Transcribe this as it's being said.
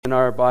open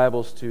our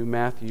Bibles to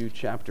Matthew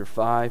chapter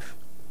 5.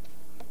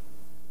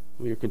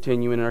 We are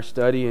continuing our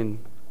study in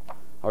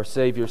our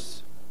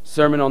Savior's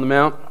Sermon on the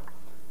Mount.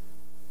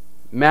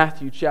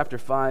 Matthew chapter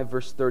 5,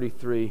 verse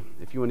 33.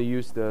 If you want to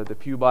use the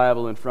Pew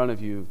Bible in front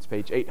of you, it's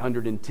page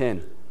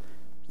 810.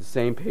 The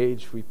same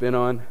page we've been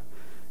on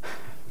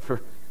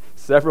for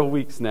several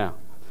weeks now.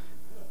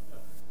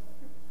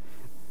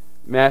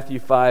 Matthew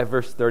 5,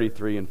 verse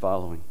 33 and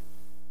following.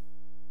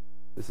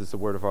 This is the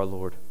word of our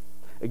Lord.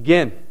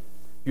 Again,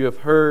 you have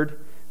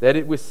heard that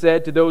it was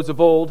said to those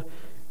of old,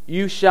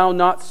 "You shall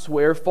not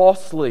swear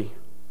falsely,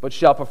 but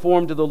shall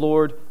perform to the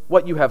Lord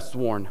what you have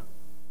sworn."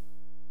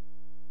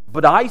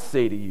 But I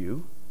say to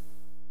you,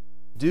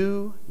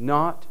 do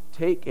not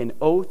take an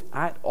oath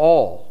at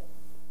all,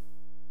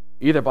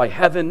 either by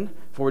heaven,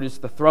 for it is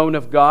the throne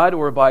of God,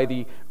 or by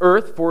the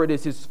earth, for it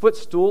is his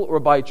footstool, or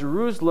by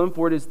Jerusalem,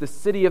 for it is the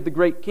city of the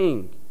great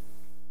king.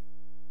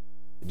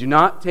 Do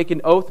not take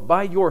an oath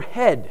by your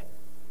head,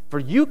 for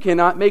you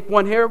cannot make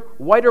one hair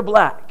white or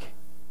black.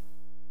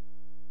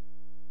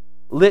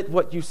 Let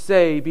what you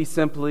say be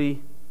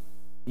simply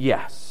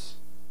yes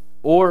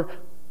or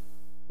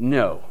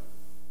no.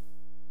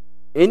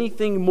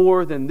 Anything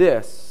more than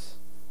this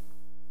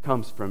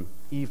comes from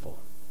evil.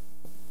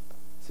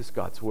 This is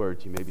God's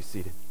word. You may be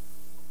seated.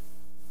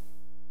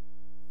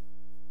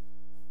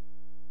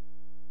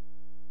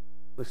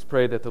 Let's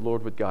pray that the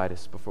Lord would guide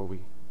us before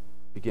we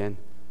begin.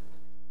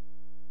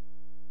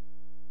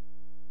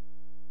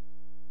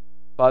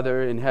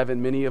 Father in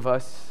heaven, many of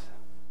us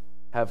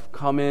have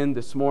come in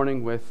this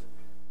morning with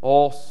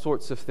all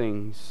sorts of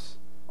things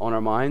on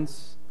our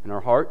minds and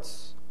our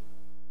hearts.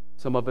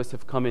 Some of us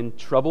have come in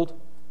troubled.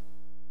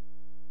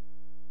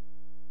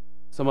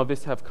 Some of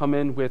us have come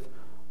in with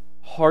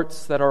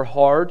hearts that are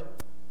hard.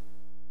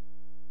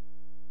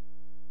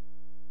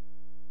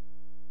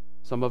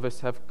 Some of us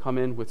have come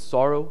in with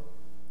sorrow.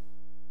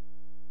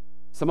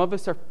 Some of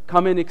us are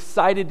come in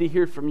excited to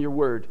hear from your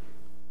word.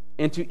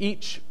 And to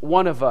each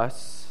one of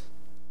us,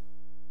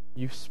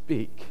 you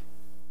speak.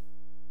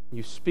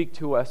 You speak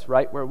to us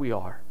right where we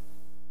are.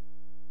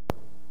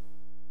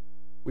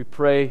 We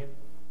pray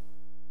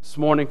this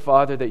morning,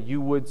 Father, that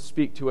you would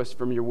speak to us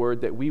from your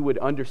word, that we would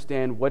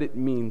understand what it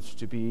means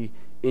to be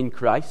in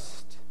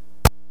Christ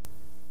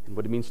and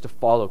what it means to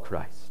follow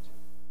Christ.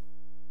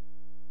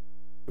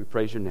 We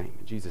praise your name.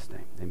 In Jesus'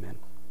 name, amen.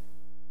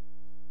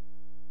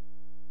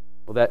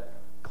 Well, that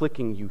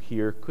clicking you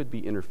hear could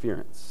be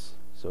interference.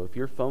 So if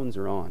your phones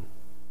are on,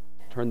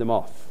 turn them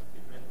off.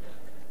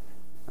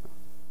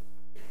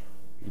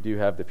 You do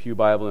have the Pew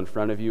Bible in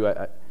front of you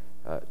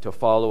to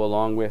follow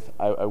along with.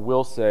 I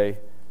will say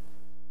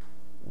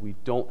we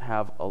don't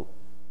have a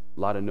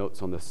lot of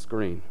notes on the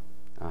screen.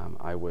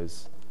 I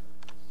was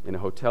in a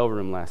hotel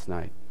room last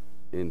night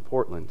in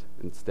Portland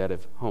instead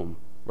of home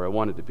where I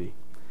wanted to be.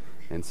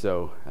 And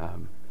so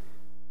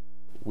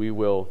we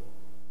will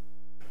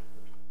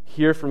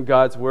hear from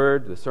God's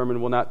word. The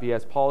sermon will not be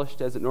as polished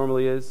as it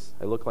normally is.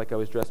 I look like I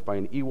was dressed by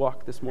an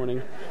Ewok this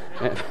morning.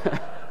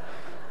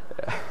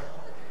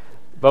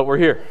 But we're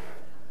here.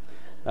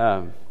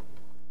 Well,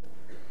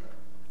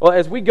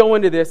 as we go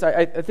into this,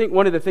 I think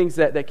one of the things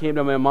that came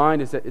to my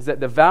mind is that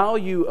the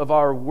value of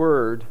our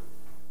word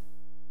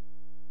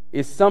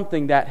is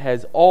something that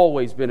has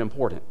always been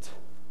important.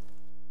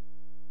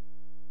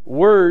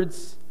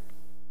 Words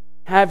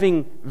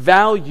having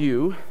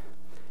value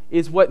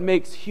is what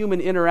makes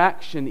human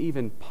interaction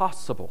even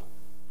possible,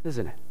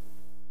 isn't it?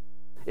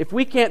 If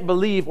we can't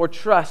believe or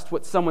trust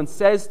what someone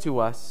says to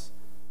us,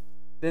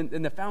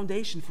 then the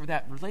foundation for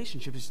that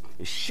relationship is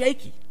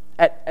shaky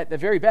at the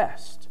very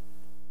best.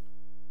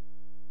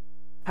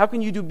 How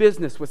can you do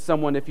business with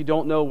someone if you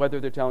don't know whether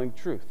they're telling the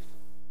truth?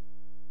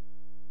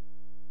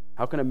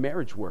 How can a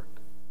marriage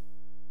work?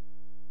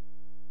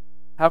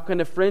 How can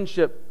a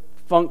friendship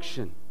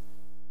function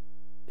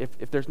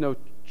if there's no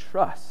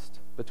trust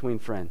between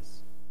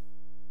friends?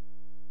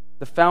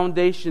 The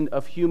foundation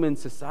of human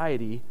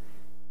society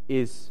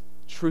is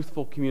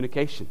truthful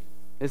communication,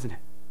 isn't it?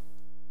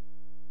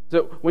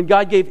 So when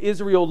God gave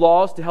Israel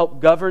laws to help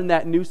govern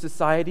that new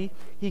society,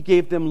 he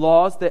gave them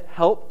laws that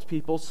helped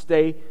people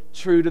stay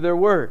true to their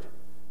word.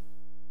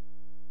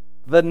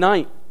 The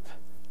 9th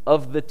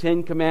of the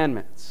 10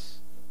 Commandments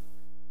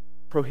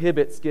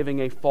prohibits giving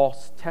a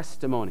false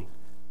testimony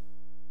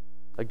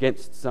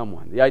against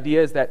someone. The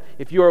idea is that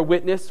if you are a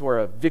witness or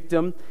a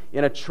victim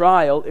in a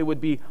trial, it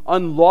would be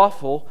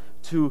unlawful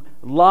to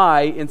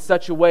lie in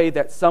such a way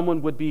that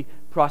someone would be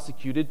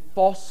prosecuted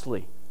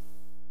falsely.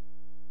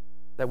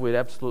 That would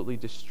absolutely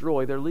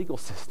destroy their legal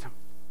system.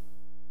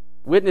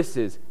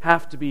 Witnesses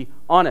have to be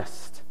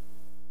honest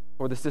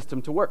for the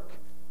system to work.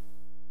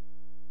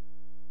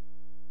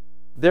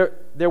 There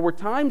were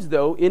times,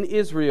 though, in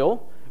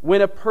Israel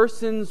when a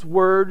person's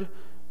word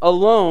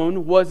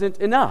alone wasn't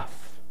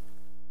enough.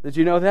 Did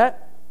you know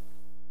that?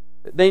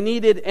 They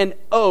needed an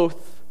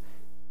oath.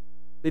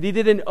 They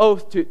needed an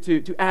oath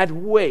to add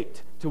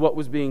weight to what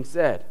was being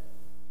said.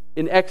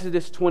 In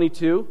Exodus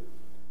 22,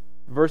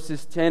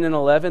 verses 10 and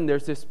 11,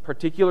 there's this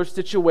particular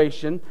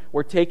situation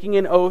where taking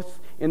an oath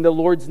in the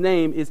Lord's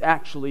name is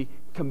actually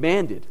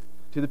commanded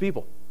to the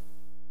people.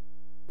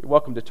 You're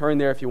welcome to turn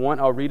there if you want.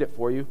 I'll read it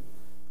for you.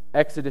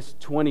 Exodus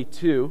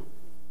 22,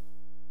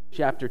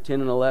 chapter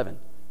 10 and 11.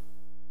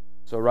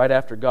 So right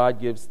after God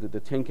gives the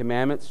Ten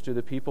Commandments to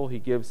the people, He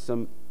gives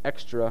some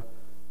extra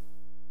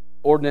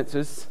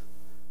ordinances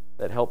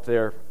that help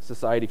their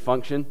society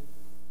function.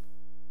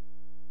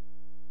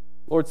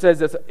 The Lord says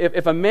this,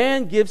 if a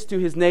man gives to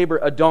his neighbor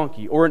a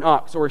donkey or an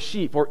ox or a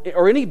sheep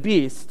or any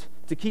beast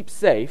to keep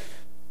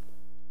safe,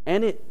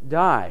 and it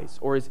dies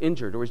or is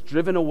injured or is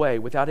driven away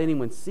without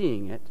anyone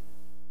seeing it,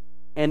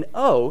 an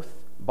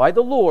oath by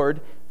the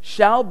Lord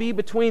shall be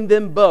between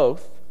them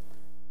both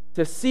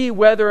to see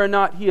whether or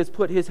not he has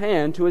put his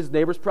hand to his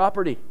neighbor's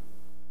property.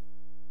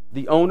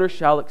 The owner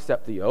shall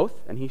accept the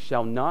oath, and he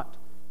shall not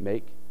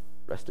make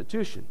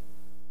restitution.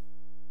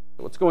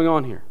 So what's going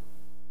on here?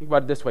 Think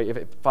about it this way.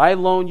 If I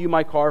loan you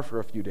my car for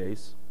a few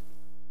days,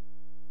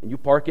 and you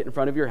park it in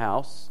front of your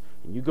house,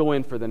 and you go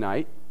in for the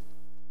night,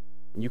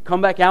 and you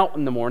come back out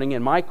in the morning,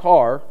 and my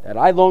car that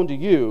I loaned to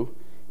you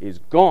is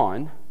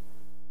gone,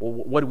 well,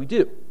 what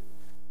do?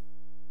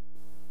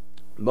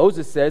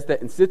 Moses says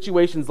that in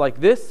situations like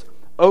this,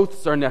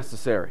 oaths are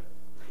necessary.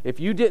 If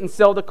you didn't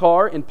sell the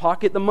car and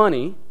pocket the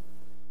money,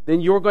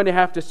 then you're going to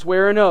have to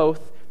swear an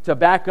oath to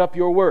back up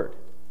your word.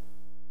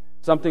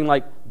 Something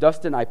like,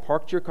 Dustin, I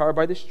parked your car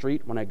by the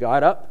street. When I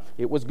got up,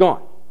 it was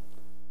gone.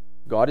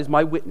 God is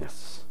my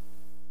witness.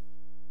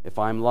 If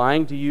I'm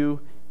lying to you,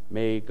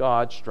 may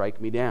God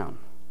strike me down.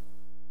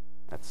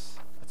 That's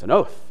an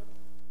oath.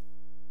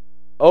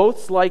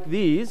 Oaths like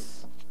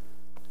these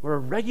were a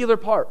regular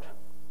part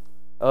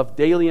of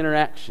daily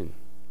interaction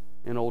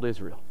in old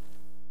Israel.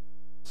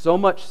 So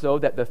much so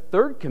that the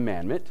third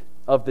commandment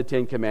of the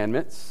Ten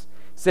Commandments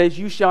says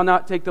you shall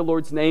not take the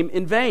Lord's name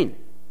in vain.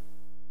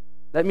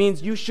 That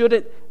means you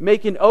shouldn't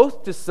make an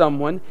oath to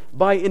someone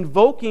by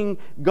invoking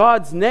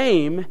God's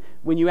name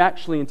when you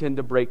actually intend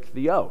to break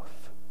the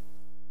oath.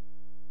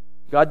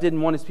 God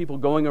didn't want His people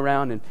going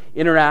around and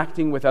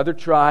interacting with other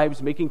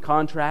tribes, making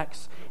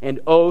contracts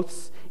and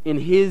oaths in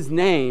His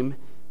name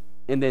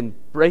and then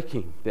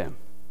breaking them.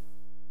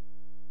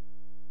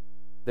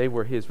 They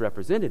were His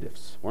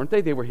representatives, weren't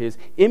they? They were His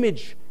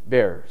image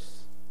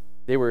bearers.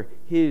 They were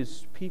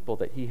His people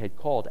that He had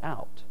called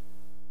out.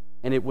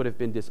 And it would have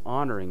been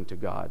dishonoring to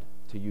God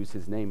to use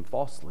His name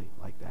falsely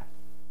like that.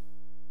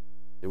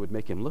 It would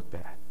make Him look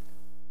bad.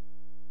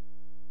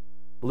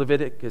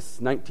 Leviticus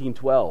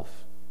 19:12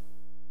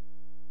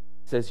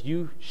 says,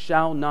 "You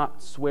shall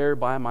not swear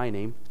by my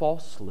name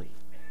falsely."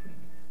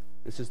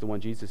 This is the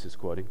one Jesus is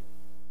quoting.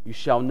 "You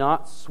shall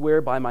not swear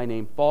by my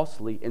name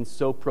falsely and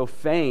so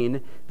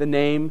profane the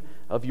name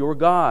of your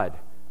God.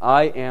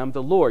 I am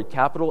the Lord."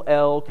 Capital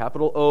L,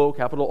 capital O,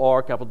 capital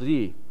R, capital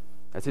D.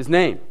 That's His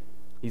name.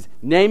 He's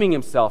naming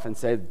Himself and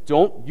said,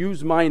 don't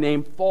use my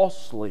name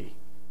falsely.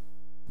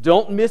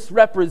 Don't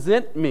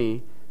misrepresent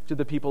me to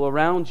the people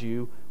around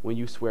you when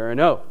you swear an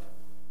oath.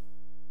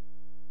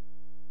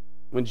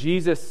 When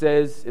Jesus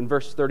says in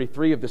verse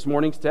 33 of this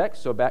morning's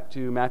text, so back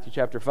to Matthew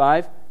chapter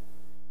 5,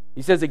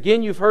 He says,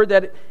 "Again, you've heard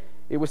that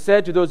it was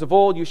said to those of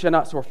old, you shall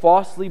not swear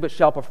falsely, but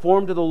shall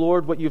perform to the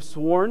Lord what you've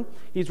sworn."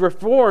 He's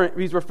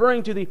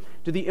referring to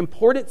the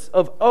importance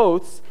of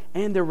oaths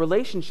and their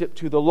relationship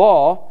to the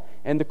law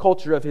and the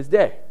culture of His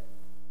day.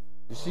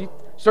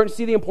 Starting to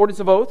see the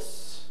importance of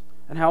oaths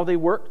and how they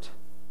worked?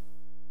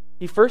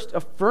 He first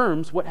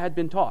affirms what had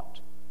been taught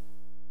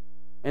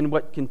and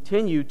what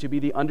continued to be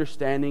the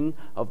understanding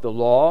of the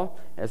law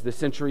as the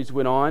centuries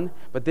went on.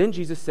 But then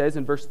Jesus says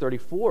in verse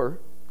 34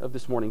 of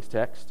this morning's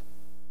text,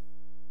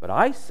 "But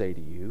I say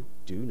to you,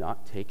 do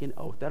not take an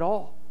oath at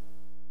all."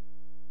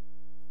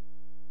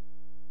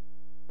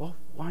 Well,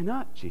 why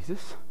not,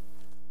 Jesus?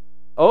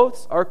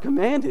 Oaths are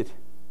commanded.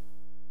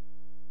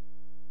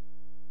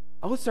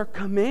 Oaths are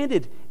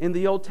commanded in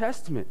the Old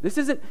Testament. This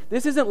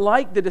isn't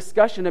like the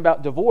discussion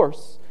about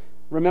divorce.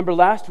 Remember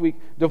last week,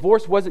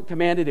 divorce wasn't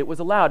commanded, it was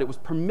allowed, it was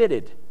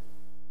permitted.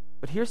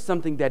 But here's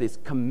something that is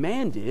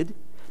commanded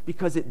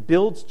because it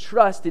builds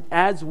trust, it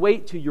adds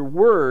weight to your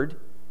word,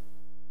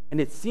 and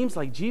it seems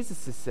like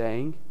Jesus is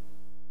saying,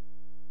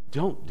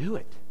 don't do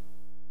it.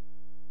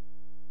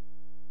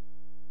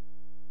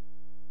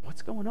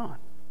 What's going on?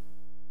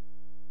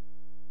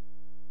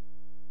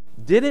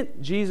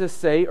 Didn't Jesus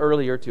say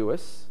earlier to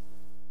us,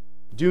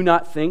 "Do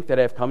not think that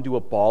I have come to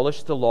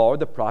abolish the law or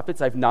the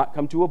prophets. I've not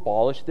come to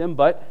abolish them,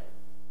 but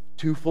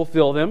to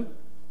fulfill them"?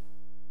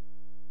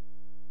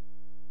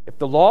 If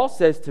the law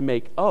says to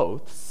make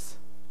oaths,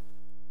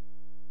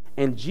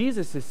 and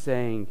Jesus is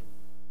saying,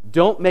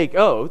 don't make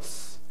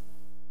oaths,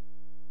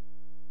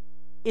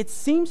 it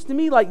seems to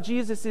me like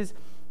Jesus is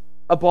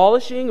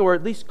abolishing or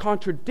at least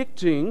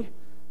contradicting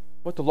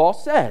what the law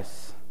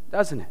says,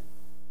 doesn't it?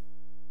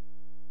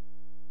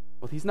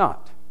 Well, He's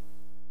not.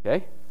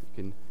 Okay? You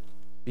can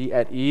be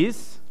at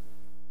ease.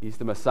 He's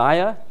the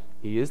Messiah.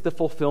 He is the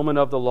fulfillment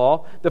of the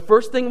law. The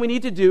first thing we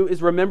need to do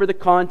is remember the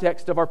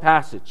context of our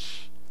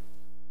passage.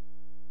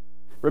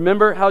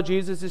 remember how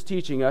Jesus is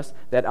teaching us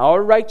that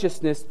our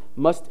righteousness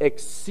must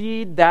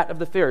exceed that of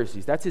the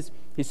Pharisees. That's his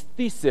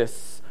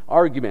thesis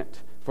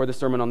argument for the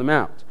Sermon on the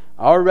Mount.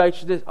 Our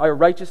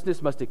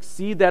righteousness must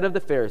exceed that of the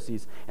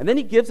Pharisees. And then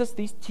he gives us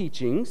these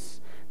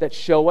teachings that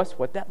show us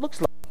what that looks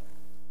like.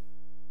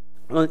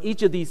 Well, in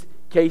each of these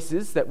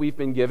cases that we've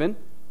been given,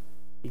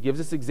 he gives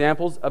us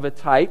examples of a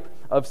type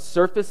of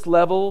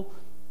surface-level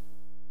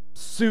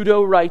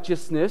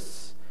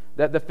pseudo-righteousness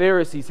that the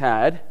Pharisees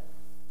had.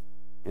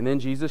 And then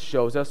Jesus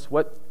shows us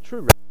what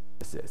true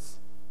righteousness is.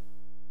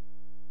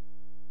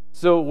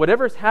 So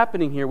whatever's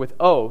happening here with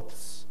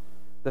oaths,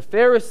 the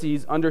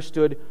Pharisees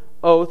understood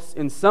oaths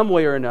in some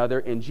way or another,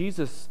 and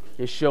Jesus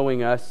is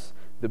showing us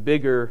the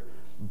bigger,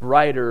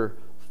 brighter,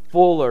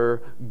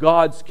 fuller,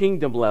 God's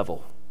kingdom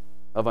level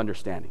of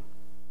understanding.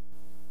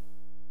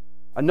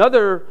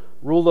 Another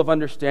rule of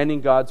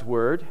understanding God's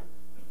Word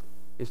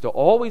is to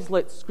always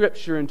let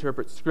Scripture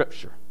interpret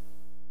Scripture.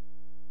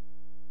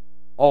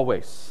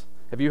 Always.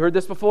 Have you heard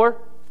this before?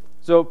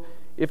 So,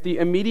 if the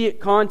immediate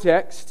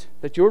context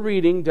that you're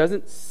reading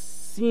doesn't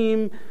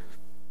seem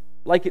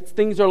like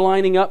things are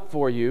lining up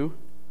for you,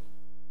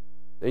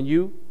 then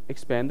you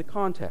expand the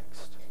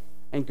context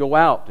and go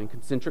out in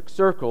concentric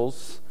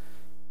circles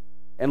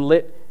and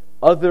let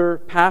other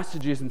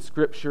passages in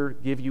Scripture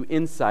give you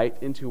insight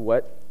into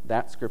what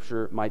that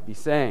Scripture might be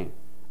saying.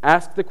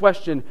 Ask the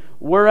question,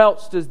 where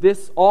else does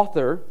this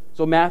author,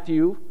 so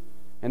Matthew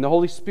and the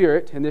Holy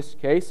Spirit in this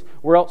case,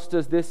 where else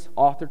does this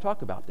author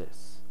talk about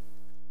this?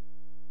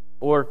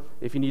 Or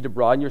if you need to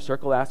broaden your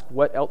circle, ask,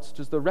 what else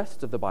does the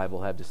rest of the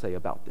Bible have to say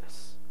about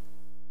this?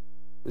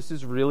 This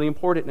is really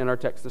important in our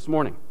text this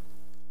morning.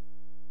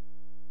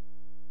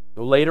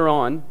 So later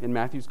on in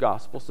Matthew's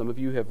Gospel, some of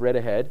you have read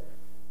ahead,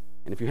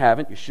 and if you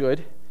haven't, you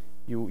should.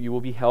 You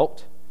will be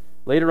helped.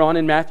 Later on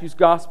in Matthew's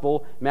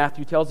Gospel,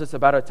 Matthew tells us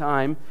about a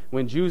time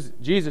when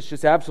Jesus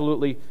just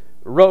absolutely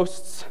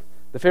roasts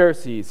the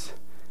Pharisees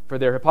for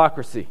their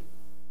hypocrisy.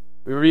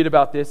 We read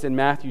about this in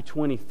Matthew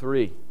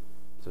 23.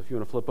 So if you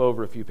want to flip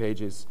over a few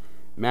pages,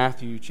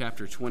 Matthew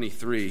chapter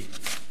 23,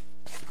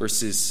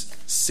 verses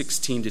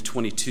 16 to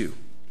 22.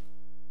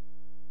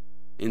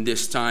 In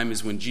this time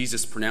is when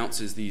Jesus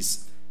pronounces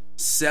these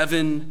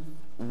 7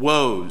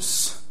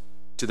 woes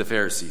to the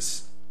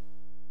Pharisees.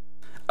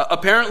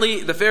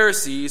 Apparently, the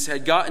Pharisees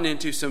had gotten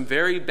into some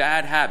very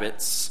bad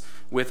habits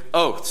with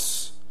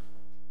oaths.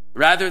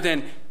 Rather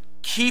than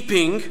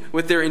keeping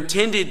with their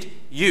intended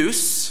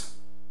use,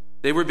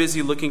 they were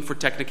busy looking for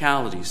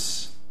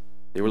technicalities.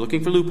 They were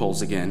looking for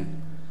loopholes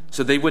again,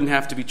 so they wouldn't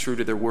have to be true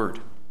to their word.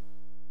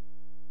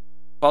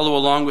 Follow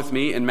along with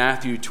me in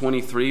Matthew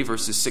 23,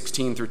 verses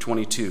 16 through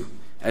 22,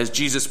 as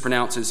Jesus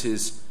pronounces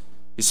his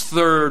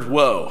third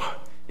woe,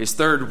 his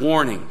third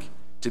warning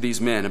to these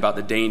men about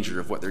the danger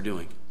of what they're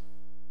doing.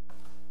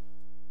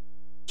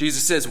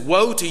 Jesus says,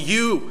 "Woe to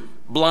you,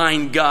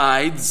 blind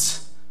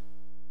guides,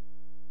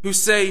 who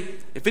say,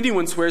 if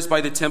anyone swears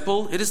by the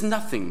temple, it is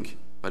nothing.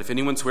 But if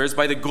anyone swears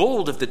by the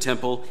gold of the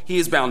temple, he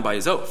is bound by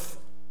his oath.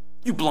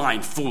 You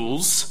blind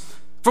fools!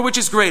 For which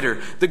is greater,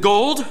 the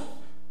gold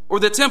or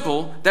the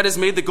temple that has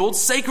made the gold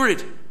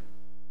sacred?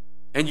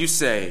 And you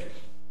say,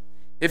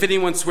 if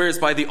anyone swears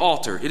by the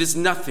altar, it is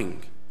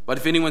nothing. But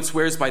if anyone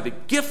swears by the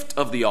gift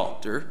of the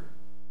altar,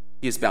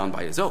 he is bound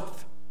by his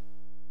oath.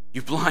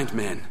 You blind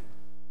men!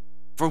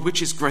 For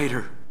which is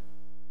greater,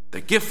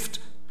 the gift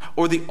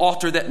or the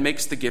altar that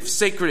makes the gift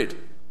sacred?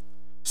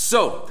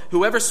 So,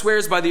 whoever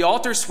swears by the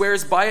altar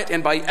swears by it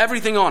and by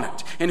everything on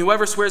it. And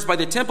whoever swears by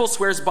the temple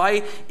swears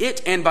by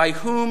it and by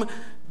whom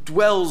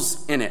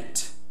dwells in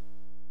it.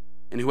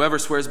 And whoever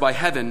swears by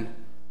heaven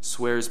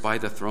swears by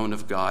the throne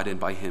of God and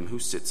by him who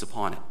sits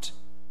upon it."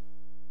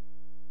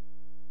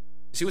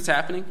 See what's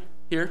happening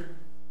here?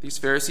 These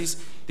Pharisees,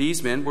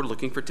 these men were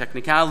looking for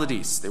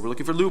technicalities. They were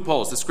looking for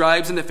loopholes. The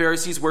scribes and the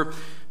Pharisees were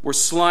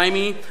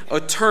slimy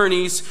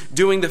attorneys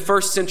doing the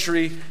first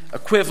century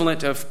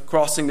equivalent of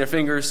crossing their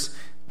fingers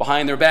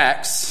behind their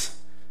backs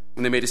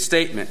when they made a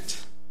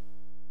statement.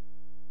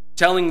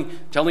 Telling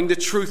the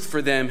truth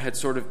for them had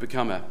sort of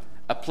become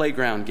a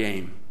playground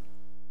game.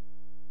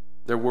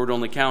 Their word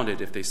only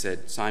counted if they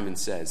said, Simon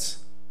says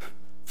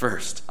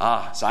first.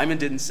 Simon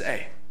didn't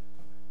say.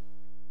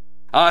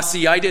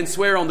 See, I didn't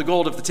swear on the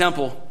gold of the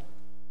temple.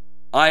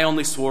 I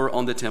only swore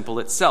on the temple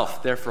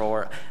itself.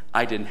 Therefore,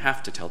 I didn't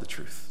have to tell the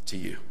truth to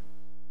you.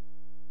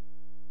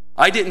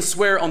 I didn't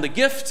swear on the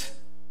gift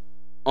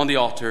on the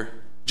altar,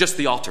 just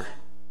the altar.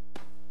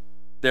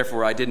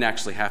 Therefore, I didn't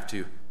actually have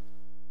to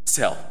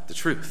tell the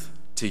truth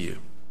to you.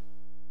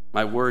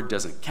 My word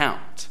doesn't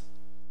count.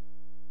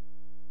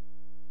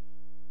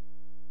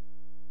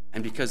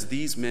 And because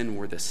these men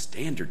were the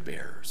standard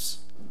bearers,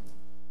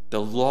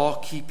 the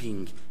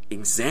law-keeping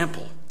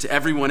example to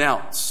everyone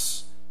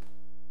else,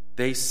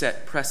 they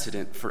set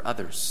precedent for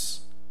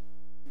others.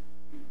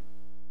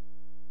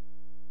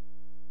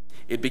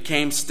 It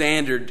became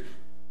standard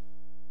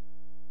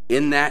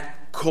in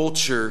that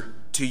culture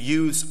to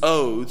use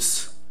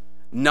oaths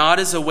not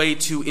as a way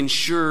to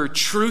ensure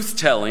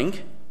truth-telling,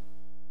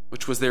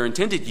 which was their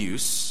intended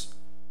use,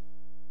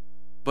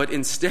 but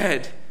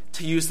instead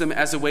to use them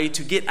as a way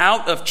to get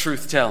out of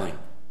truth-telling.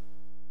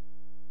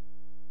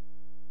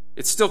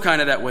 It's still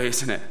kind of that way,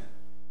 isn't it?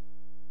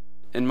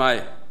 In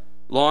my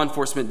law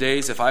enforcement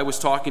days, if I was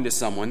talking to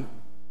someone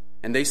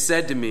and they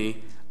said to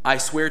me, "I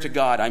swear to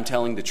God I'm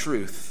telling the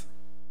truth,"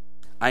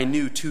 I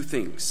knew two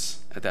things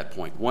at that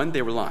point. One,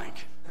 they were lying.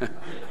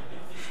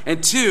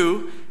 And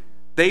two,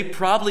 they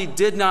probably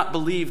did not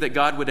believe that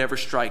God would ever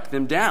strike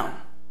them down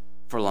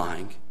for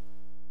lying.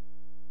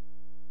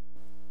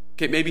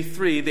 Okay, maybe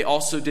three, they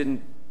also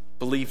didn't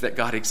believe that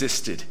God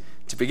existed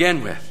to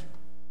begin with.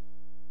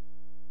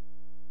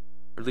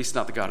 Or at least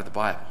not the God of the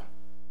Bible.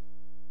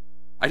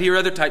 I'd hear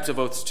other types of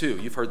oaths too.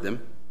 You've heard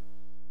them.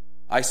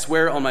 "I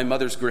swear on my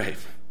mother's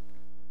grave."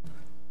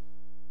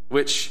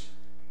 Which,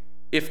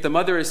 if the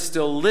mother is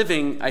still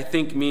living, I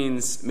think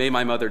means, "May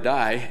my mother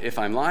die if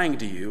I'm lying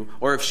to you."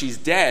 Or if she's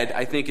dead,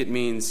 I think it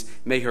means,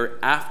 "May her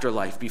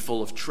afterlife be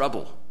full of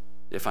trouble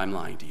if I'm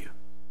lying to you."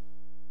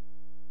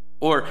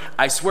 Or,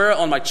 "I swear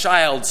on my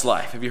child's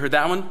life." Have you heard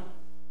that one?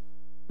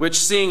 Which,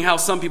 seeing how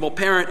some people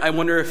parent, I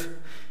wonder if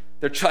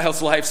their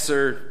child's lives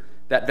are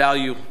that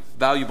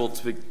valuable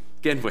to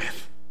begin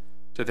with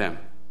to them.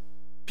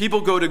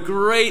 People go to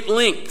great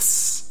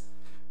lengths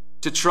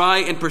to try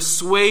and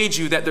persuade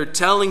you that they're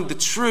telling the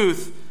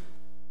truth,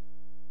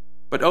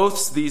 but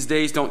oaths these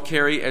days don't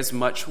carry as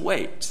much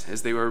weight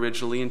as they were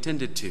originally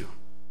intended to.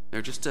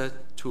 They're just a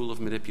tool of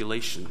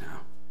manipulation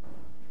now.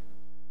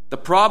 The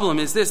problem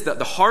is this, that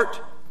the heart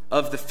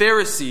of the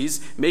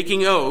Pharisees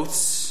making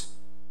oaths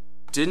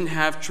didn't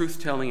have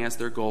truth-telling as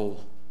their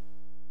goal.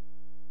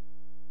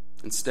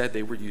 Instead,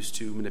 they were used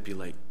to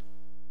manipulate.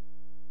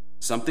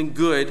 Something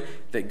good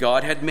that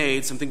God had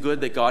made, something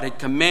good that God had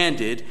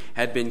commanded,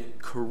 had been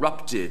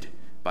corrupted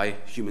by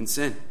human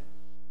sin.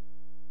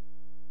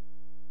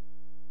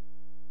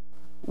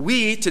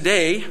 We,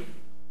 today,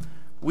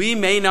 we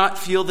may not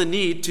feel the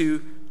need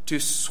to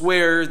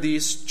swear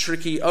these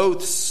tricky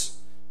oaths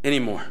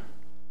anymore.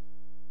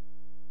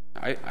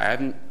 I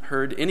haven't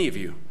heard any of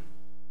you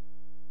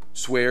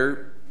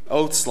swear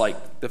oaths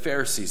like the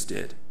Pharisees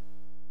did.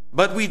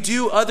 But we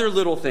do other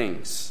little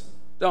things,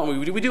 don't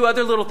we? We do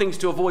other little things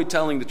to avoid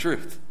telling the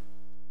truth.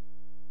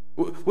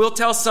 We'll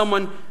tell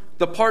someone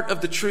the part of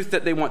the truth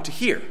that they want to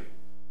hear,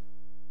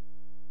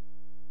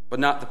 but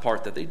not the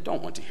part that they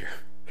don't want to hear.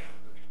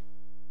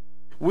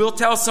 We'll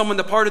tell someone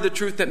the part of the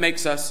truth that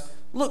makes us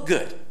look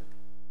good,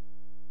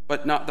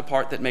 but not the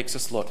part that makes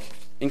us look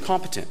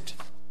incompetent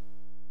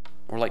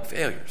or like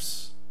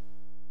failures.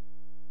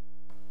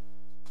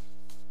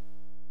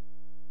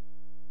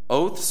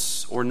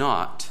 Oaths or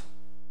not,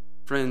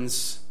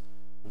 friends,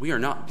 we are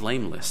not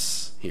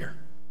blameless here.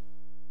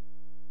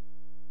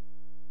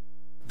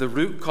 The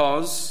root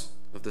cause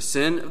of the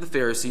sin of the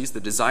Pharisees, the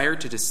desire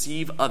to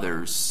deceive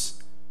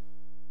others,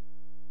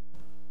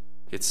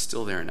 it's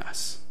still there in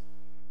us.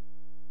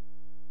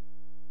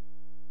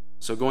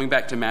 So going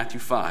back to Matthew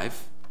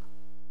 5,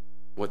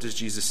 what does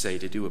Jesus say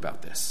to do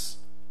about this?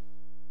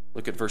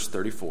 Look at verse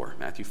 34,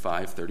 Matthew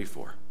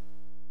 5:34.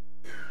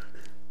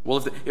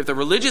 Well, if the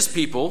religious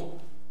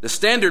people, the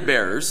standard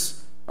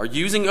bearers, are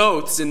using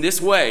oaths in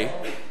this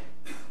way,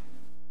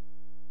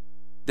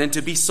 then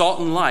to be salt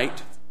and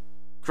light,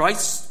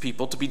 Christ's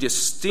people, to be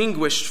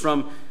distinguished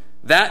from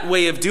that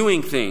way of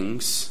doing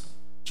things,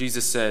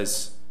 Jesus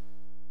says,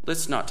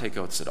 let's not take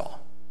oaths at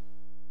all.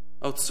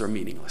 Oaths are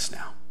meaningless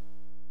now.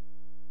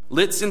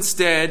 Let's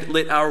instead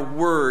let our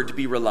word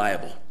be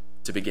reliable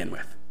to begin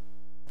with.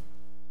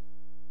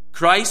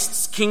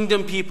 Christ's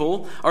kingdom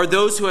people are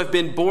those who have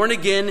been born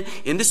again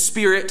in the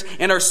Spirit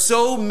and are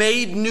so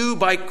made new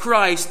by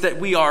Christ that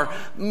we are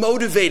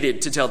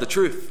motivated to tell the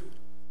truth.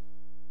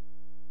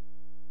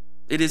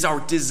 It is our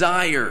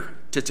desire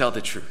to tell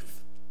the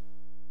truth.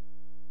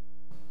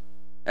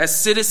 As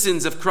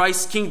citizens of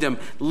Christ's kingdom,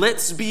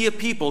 let's be a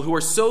people who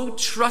are so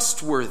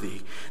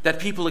trustworthy that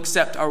people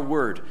accept our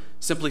word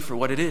simply for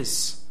what it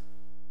is.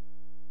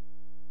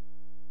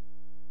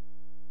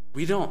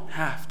 We don't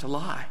have to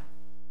lie.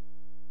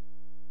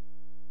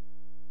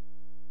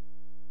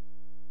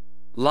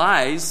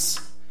 Lies,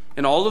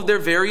 in all of their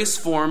various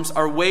forms,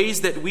 are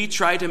ways that we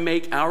try to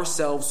make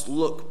ourselves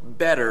look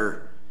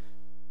better,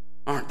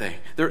 aren't they?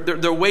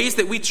 They're ways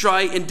that we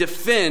try and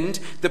defend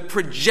the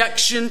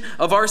projection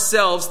of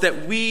ourselves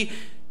that we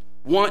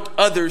want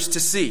others to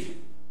see,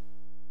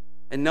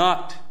 and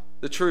not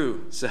the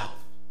true self.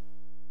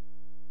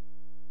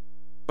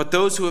 But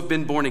those who have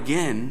been born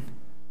again,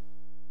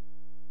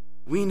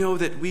 we know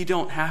that we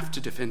don't have to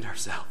defend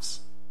ourselves.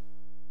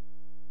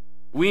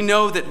 We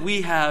know that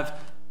we have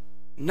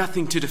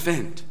nothing to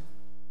defend.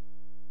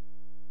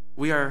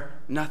 We are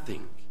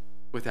nothing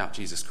without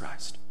Jesus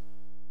Christ.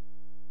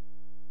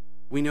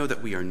 We know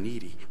that we are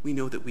needy. We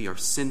know that we are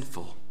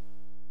sinful.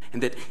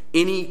 And that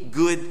any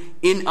good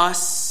in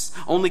us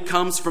only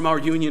comes from our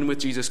union with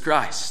Jesus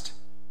Christ.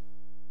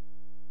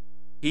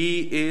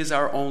 He is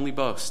our only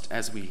boast,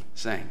 as we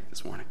sang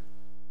this morning.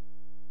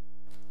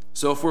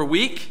 So if we're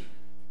weak,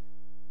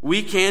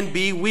 we can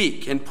be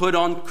weak and put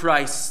on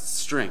Christ's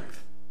strength.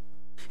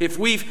 If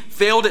we've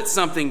failed at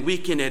something, we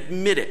can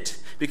admit it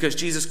because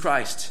Jesus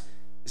Christ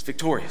is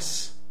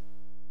victorious.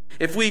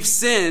 If we've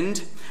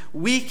sinned,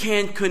 we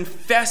can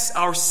confess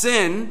our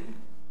sin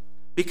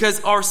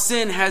because our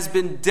sin has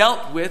been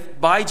dealt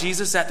with by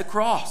Jesus at the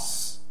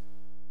cross.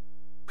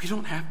 We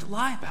don't have to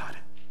lie about it.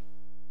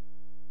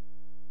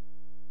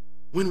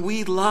 When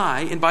we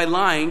lie, and by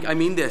lying, I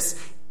mean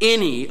this,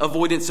 any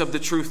avoidance of the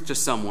truth to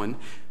someone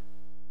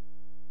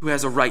who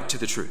has a right to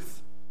the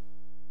truth.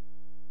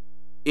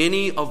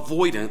 Any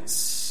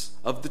avoidance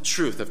of the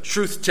truth, of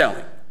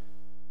truth-telling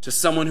to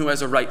someone who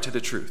has a right to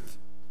the truth.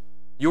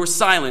 Your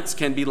silence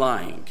can be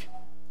lying.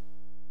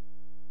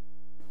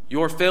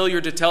 Your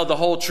failure to tell the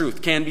whole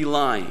truth can be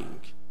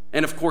lying.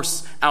 And of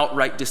course,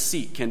 outright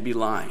deceit can be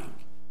lying.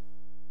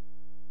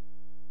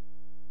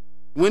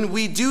 When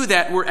we do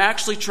that, we're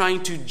actually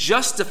trying to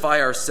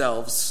justify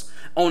ourselves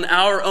on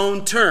our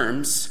own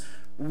terms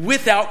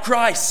without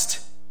Christ.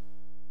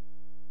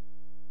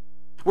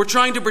 We're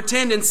trying to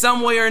pretend in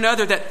some way or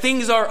another that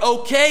things are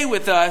okay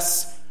with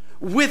us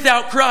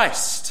without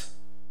Christ.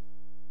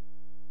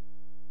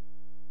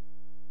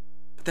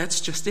 But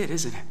that's just it,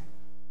 isn't it?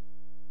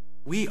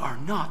 We are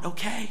not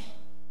okay.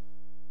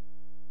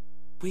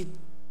 We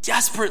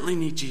desperately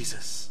need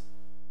Jesus.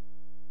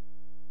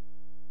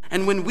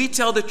 And when we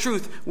tell the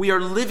truth, we are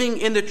living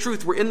in the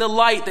truth. We're in the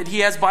light that He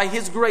has, by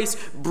His grace,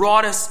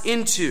 brought us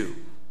into.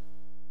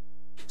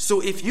 So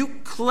if you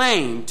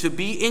claim to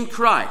be in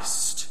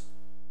Christ,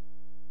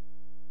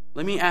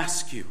 let me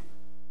ask you,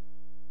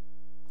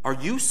 are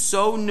you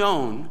so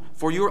known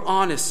for your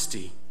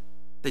honesty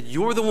that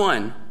you're the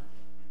one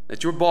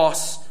that your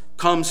boss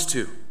comes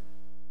to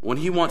when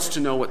he wants to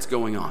know what's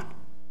going on?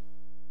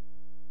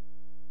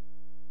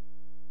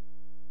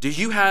 Do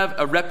you have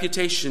a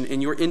reputation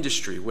in your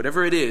industry,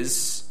 whatever it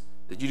is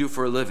that you do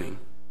for a living?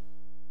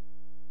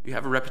 You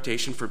have a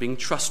reputation for being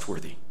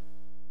trustworthy.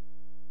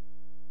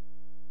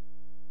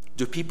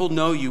 Do people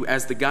know you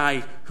as the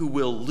guy who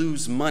will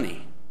lose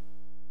money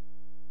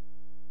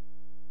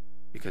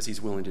because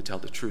he's willing to tell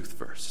the truth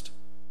first?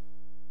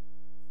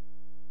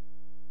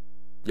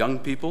 Young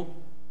people,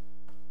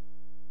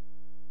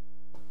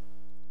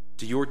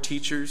 do your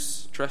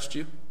teachers trust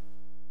you?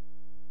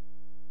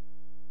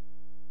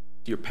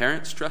 Do your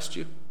parents trust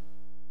you?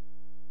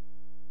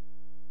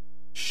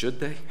 Should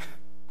they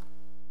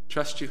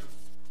trust you?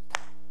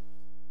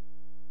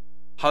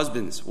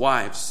 Husbands,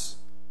 wives,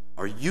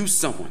 are you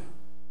someone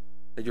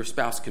that your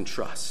spouse can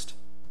trust?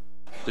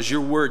 Does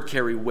your word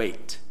carry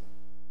weight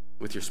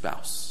with your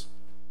spouse?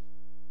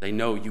 They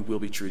know you will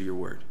be true to your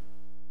word.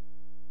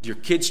 Do your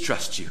kids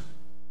trust you?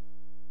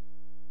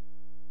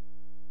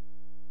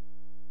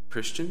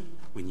 Christian,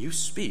 when you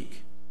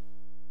speak,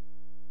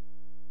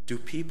 do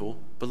people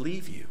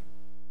believe you?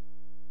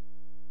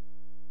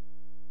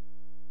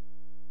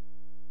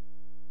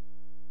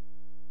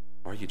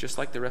 Or are you just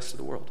like the rest of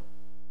the world?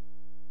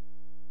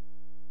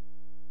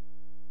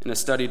 In a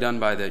study done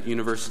by the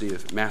University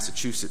of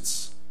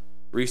Massachusetts,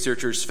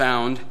 researchers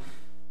found,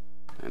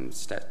 and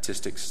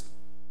statistics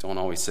don't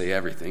always say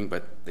everything,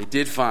 but they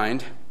did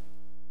find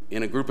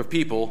in a group of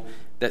people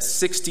that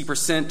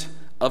 60%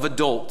 of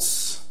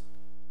adults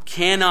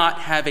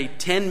cannot have a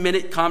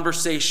 10-minute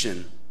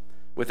conversation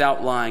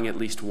without lying at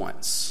least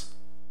once.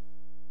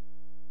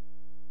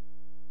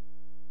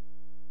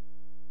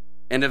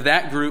 And of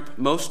that group,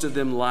 most of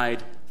them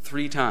lied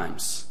 3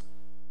 times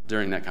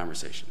during that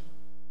conversation.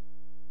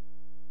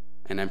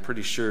 And I'm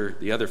pretty sure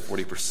the other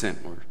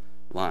 40% were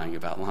lying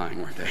about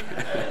lying, weren't they?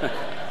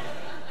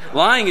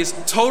 Lying is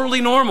totally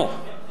normal.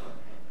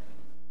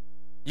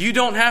 You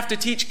don't have to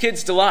teach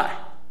kids to lie.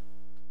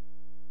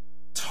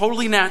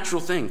 Totally natural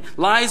thing.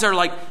 Lies are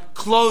like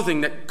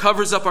clothing that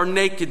covers up our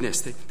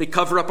nakedness. They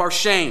cover up our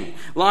shame.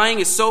 Lying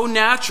is so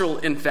natural,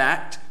 in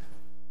fact,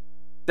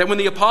 that when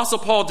the Apostle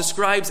Paul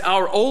describes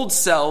our old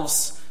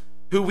selves,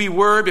 who we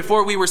were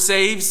before we were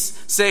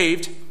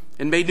saved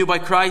and made new by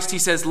Christ, he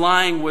says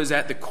lying was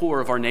at the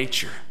core of our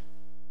nature.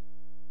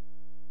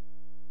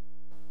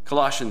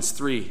 Colossians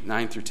 3,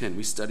 9 through 10.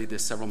 We studied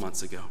this several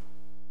months ago.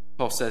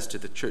 Paul says to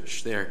the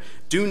church there,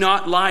 "Do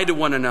not lie to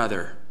one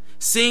another,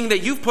 seeing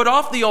that you've put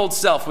off the old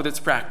self with its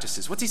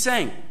practices." What's he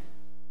saying?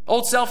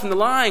 Old self and the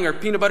lying are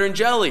peanut butter and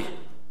jelly.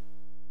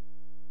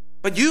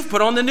 But you've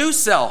put on the new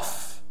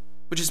self,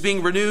 which is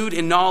being renewed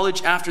in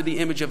knowledge after the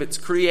image of its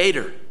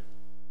creator.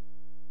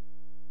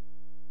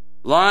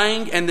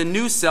 Lying and the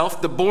new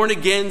self, the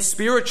born-again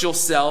spiritual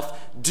self,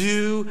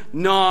 do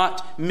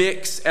not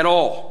mix at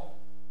all.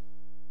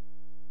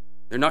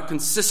 They're not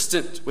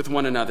consistent with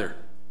one another.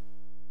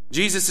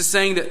 Jesus is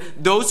saying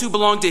that those who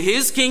belong to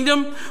His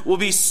kingdom will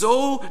be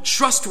so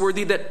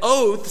trustworthy that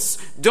oaths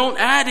don't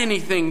add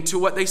anything to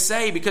what they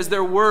say because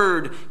their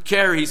word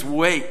carries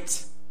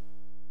weight.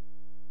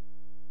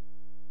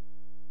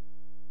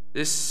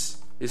 This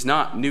is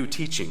not new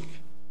teaching,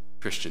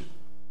 Christian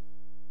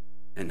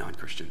and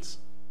non-Christians.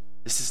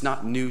 This is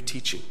not new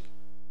teaching.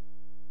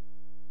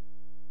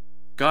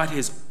 God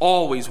has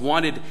always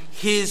wanted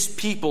His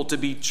people to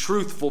be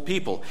truthful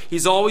people.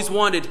 He's always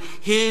wanted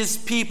His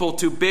people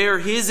to bear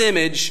His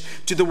image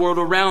to the world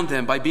around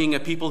them by being a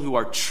people who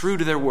are true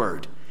to their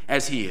word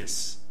as he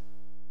is,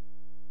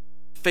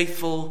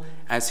 faithful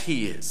as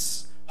he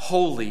is,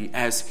 holy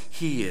as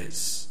he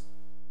is.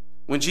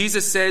 When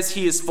Jesus says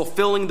he is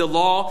fulfilling the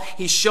law,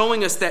 he's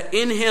showing us that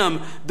in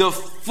him, the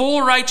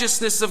full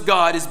righteousness of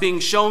God is being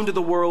shown to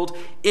the world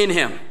in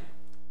him.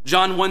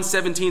 John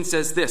 1:17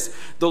 says this,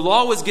 the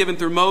law was given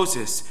through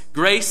Moses,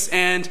 grace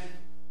and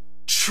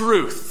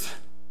truth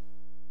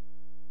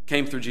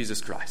came through Jesus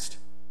Christ.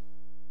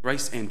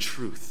 Grace and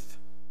truth.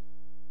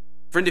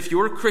 Friend, if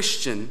you're a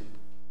Christian,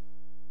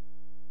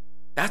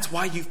 that's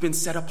why you've been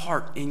set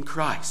apart in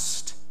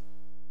Christ.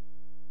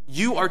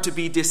 You are to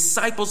be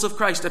disciples of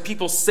Christ, a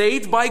people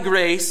saved by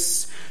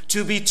grace,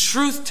 to be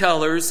truth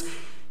tellers,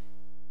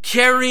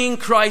 carrying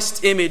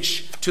Christ's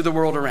image to the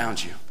world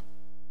around you.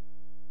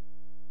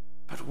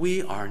 But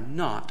we are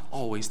not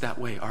always that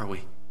way, are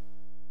we?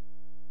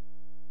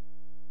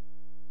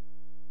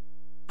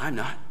 I'm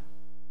not.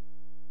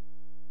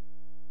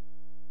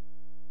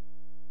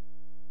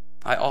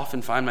 I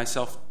often find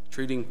myself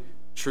treating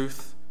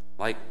truth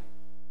like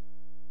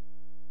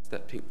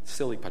that pink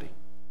silly putty.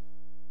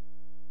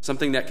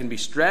 Something that can be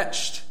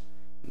stretched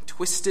and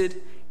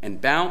twisted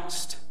and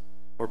bounced,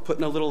 or put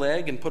in a little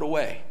egg and put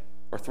away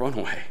or thrown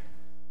away.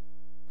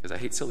 Because I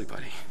hate silly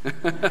putty.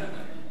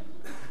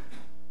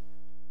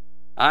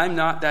 I'm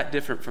not that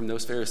different from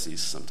those Pharisees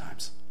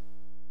sometimes.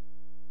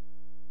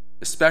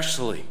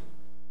 Especially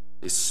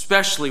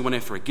when I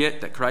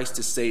forget that Christ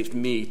has saved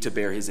me to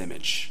bear his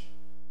image.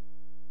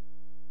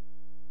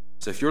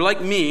 So if you're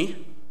like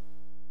me,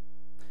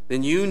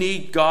 then you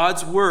need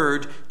God's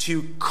word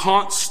to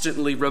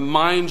constantly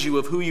remind you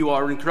of who you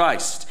are in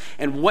Christ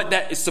and what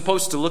that is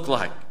supposed to look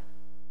like.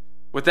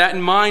 With that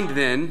in mind,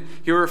 then,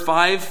 here are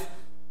 5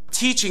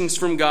 teachings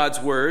from God's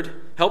word,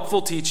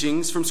 helpful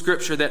teachings from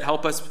Scripture that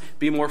help us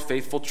be more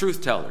faithful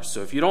truth tellers.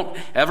 So if you don't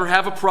ever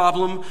have a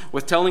problem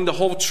with telling the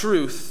whole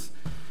truth,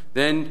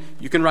 then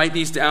you can write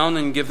these down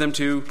and give them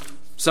to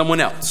someone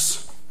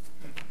else.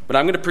 But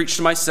I'm going to preach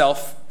to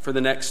myself for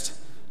the next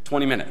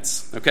 20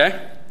 minutes,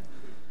 okay?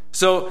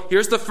 So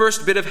here's the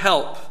first bit of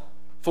help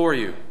for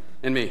you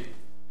and me.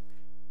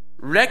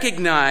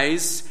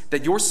 Recognize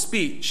that your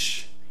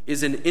speech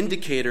is an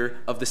indicator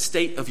of the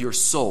state of your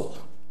soul.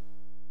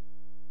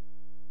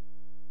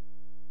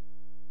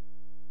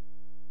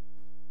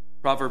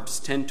 Proverbs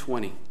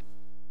 10:20.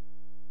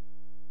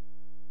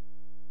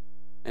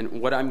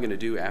 And what I'm going to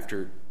do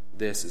after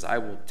this is I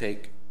will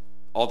take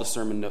all the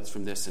sermon notes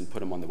from this and put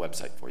them on the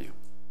website for you.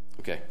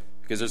 Okay?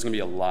 Because there's going to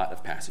be a lot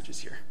of passages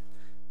here.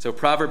 So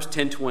Proverbs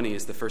 10:20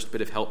 is the first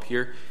bit of help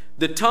here.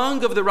 The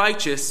tongue of the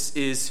righteous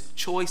is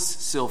choice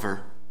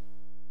silver.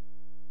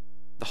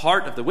 The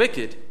heart of the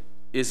wicked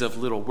is of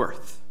little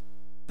worth.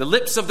 The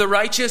lips of the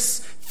righteous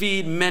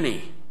feed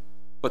many,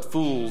 but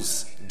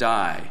fools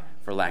die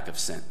for lack of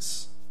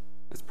sense.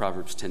 That's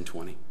Proverbs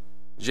 10:20.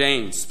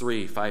 James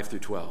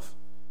 3:5-12.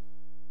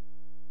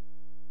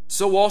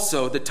 So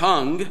also the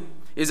tongue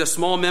is a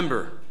small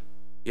member,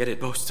 yet it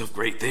boasts of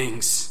great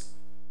things.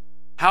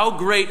 How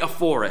great a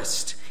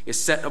forest is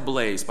set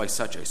ablaze by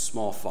such a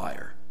small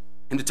fire.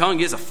 And the tongue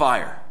is a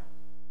fire,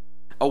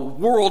 a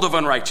world of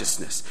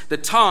unrighteousness. The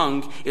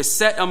tongue is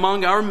set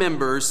among our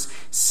members,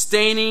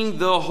 staining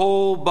the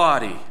whole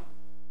body,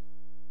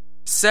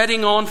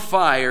 setting on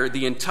fire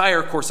the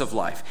entire course of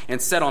life,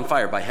 and set on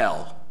fire by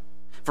hell.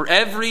 For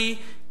every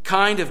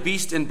kind of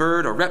beast and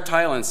bird or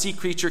reptile and sea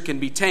creature can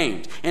be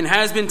tamed and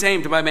has been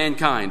tamed by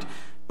mankind,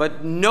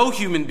 but no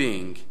human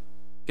being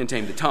can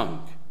tame the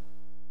tongue,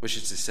 which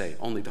is to say,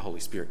 only the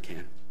Holy Spirit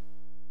can.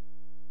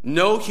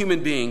 No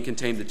human being can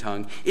tame the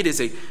tongue. It is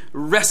a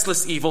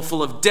restless evil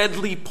full of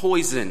deadly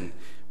poison.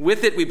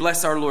 With it we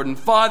bless our Lord and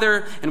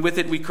Father, and with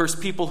it we curse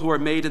people who are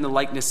made in the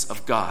likeness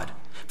of God.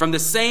 From the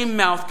same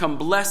mouth come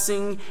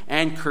blessing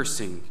and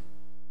cursing.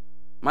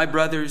 My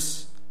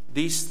brothers,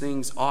 these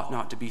things ought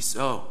not to be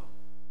so.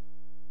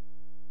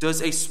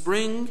 Does a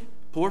spring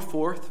pour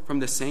forth from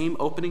the same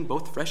opening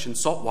both fresh and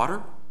salt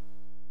water?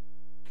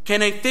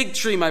 Can a fig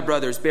tree, my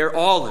brothers, bear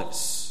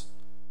olives,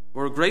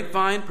 or a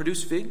grapevine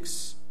produce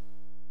figs?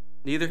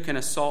 Neither can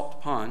a salt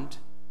pond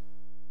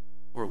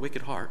or a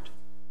wicked heart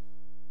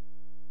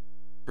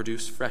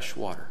produce fresh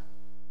water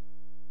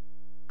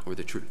or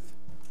the truth.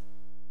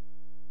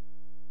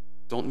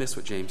 Don't miss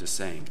what James is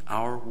saying.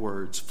 Our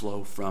words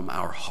flow from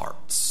our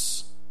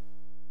hearts.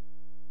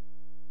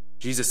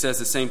 Jesus says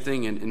the same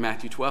thing in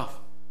Matthew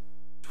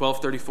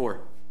 12:34.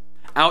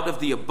 Out of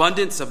the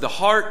abundance of the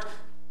heart,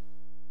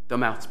 the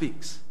mouth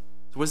speaks.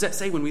 So what does that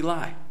say when we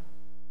lie?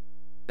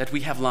 That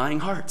we have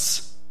lying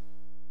hearts.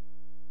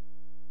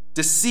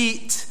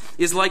 Deceit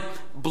is like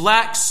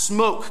black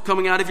smoke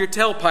coming out of your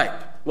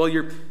tailpipe. Well,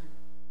 your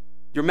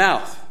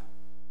mouth.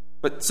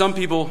 But some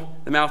people,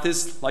 the mouth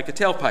is like a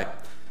tailpipe.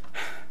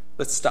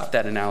 Let's stop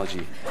that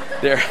analogy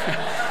there.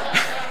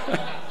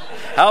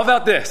 How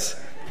about this?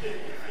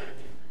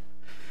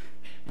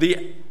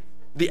 The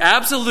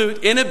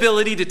absolute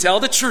inability to tell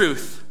the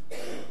truth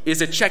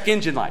is a check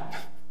engine light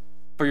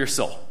for your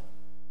soul.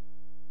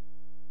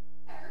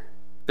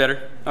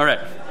 Better? All right.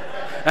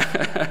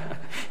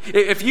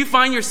 If you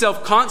find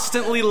yourself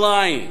constantly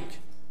lying,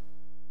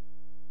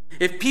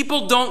 if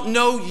people don't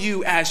know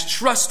you as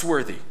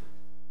trustworthy,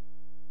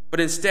 but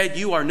instead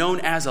you are known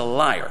as a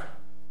liar,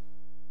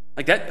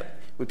 like that,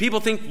 when people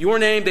think your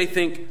name, they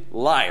think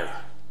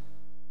liar.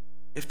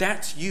 If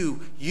that's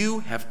you,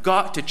 you have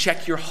got to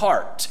check your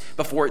heart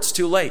before it's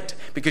too late,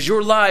 because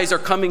your lies are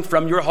coming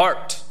from your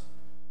heart.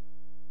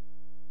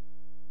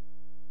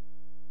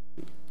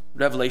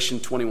 Revelation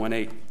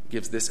 21:8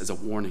 gives this as a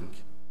warning.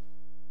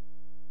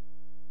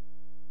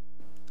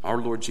 Our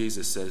Lord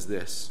Jesus says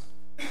this,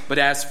 "But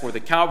as for the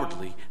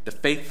cowardly, the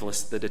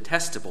faithless, the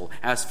detestable,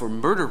 as for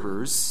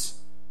murderers,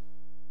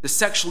 the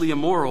sexually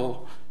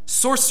immoral,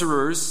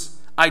 sorcerers,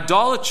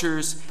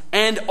 idolaters,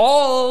 and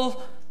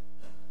all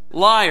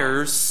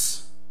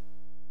liars,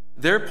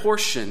 their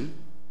portion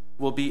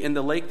will be in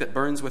the lake that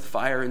burns with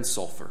fire and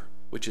sulfur,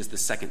 which is the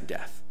second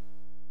death."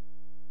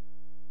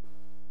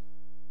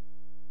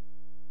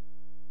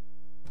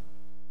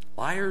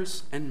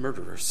 Liars and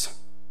murderers,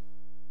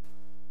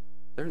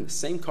 they're in the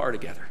same car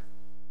together,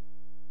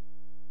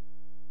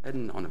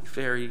 heading on a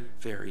very,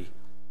 very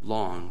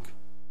long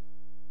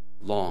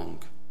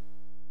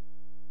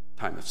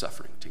time of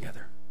suffering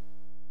together.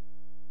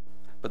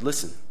 But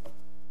listen,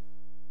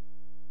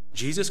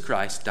 Jesus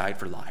Christ died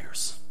for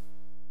liars.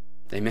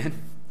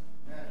 Amen?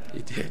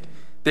 He did.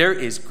 There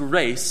is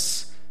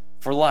grace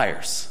for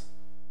liars.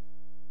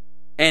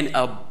 An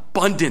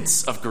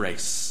abundance of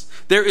grace.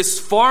 There is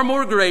far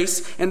more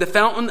grace in the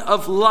fountain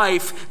of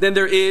life than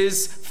there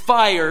is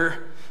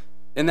fire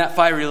in that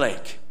fiery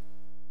lake.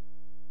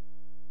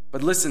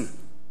 But listen,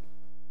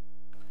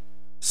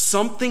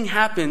 something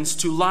happens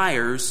to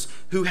liars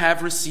who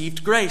have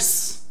received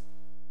grace.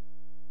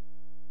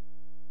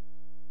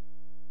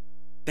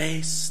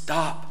 They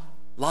stop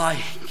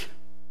lying.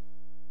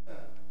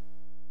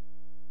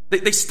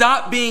 They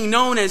stop being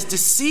known as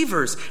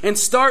deceivers and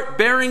start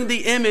bearing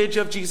the image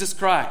of Jesus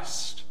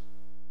Christ.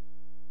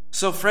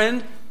 So,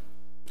 friend,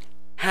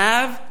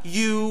 have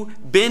you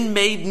been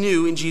made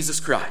new in Jesus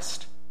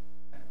Christ?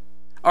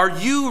 Are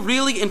you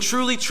really and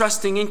truly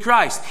trusting in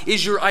Christ?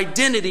 Is your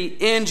identity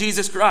in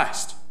Jesus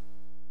Christ?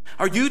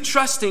 Are you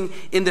trusting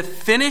in the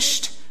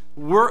finished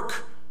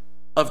work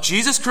of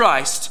Jesus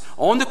Christ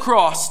on the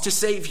cross to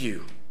save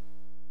you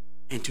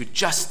and to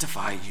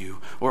justify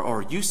you? Or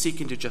are you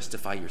seeking to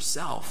justify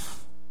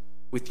yourself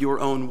with your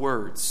own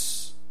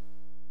words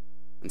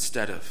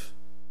instead of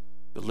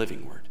the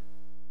living word?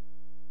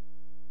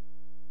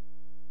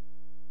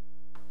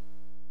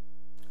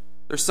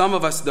 There's some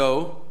of us,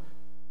 though,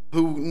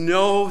 who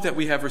know that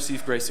we have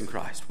received grace in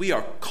Christ. We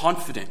are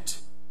confident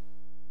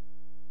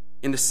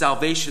in the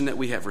salvation that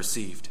we have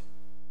received.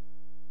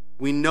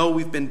 We know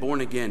we've been born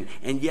again,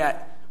 and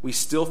yet we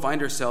still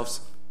find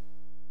ourselves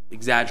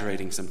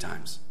exaggerating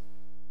sometimes.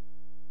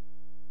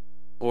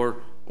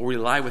 Or we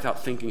lie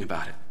without thinking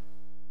about it.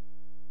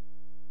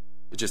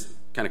 It just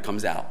kind of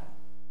comes out.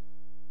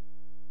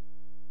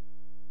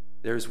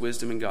 There's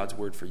wisdom in God's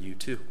word for you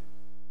too.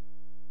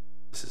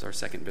 This is our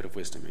second bit of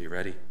wisdom. Are you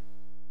ready?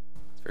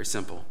 It's very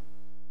simple.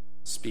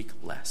 Speak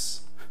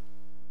less.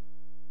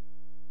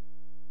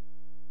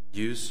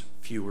 Use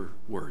fewer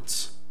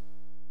words.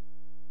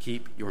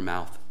 Keep your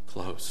mouth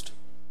closed.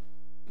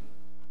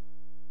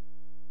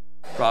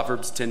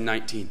 Proverbs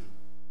 10:19.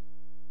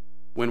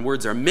 When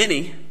words are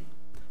many,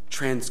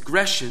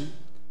 transgression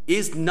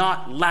is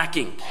not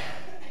lacking,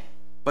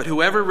 but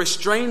whoever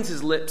restrains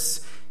his lips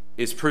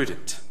is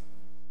prudent.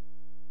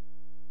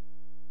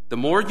 The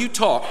more you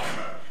talk,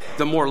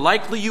 the more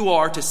likely you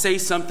are to say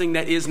something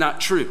that is not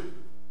true.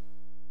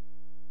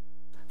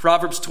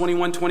 Proverbs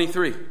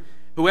 21:23.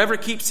 Whoever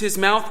keeps his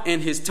mouth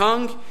and his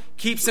tongue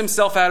keeps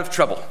himself out of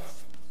trouble.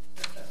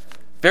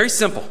 Very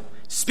simple.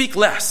 Speak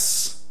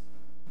less,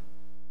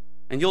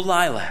 and you'll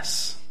lie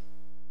less.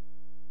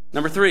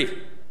 Number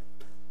 3,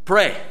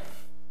 pray.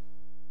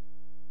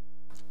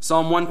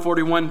 Psalm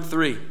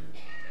 141:3.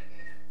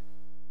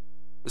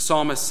 The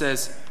psalmist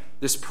says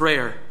this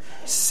prayer: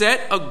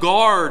 "Set a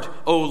guard,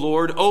 O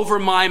Lord, over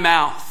my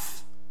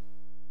mouth.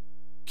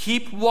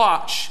 Keep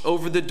watch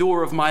over the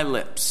door of my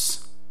lips."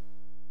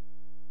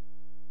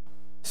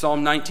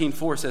 Psalm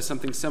 19:4 says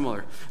something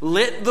similar.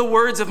 "Let the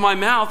words of my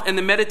mouth and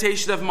the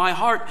meditation of my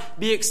heart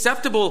be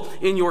acceptable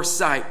in your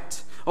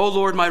sight, O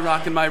Lord, my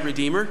rock and my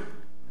redeemer."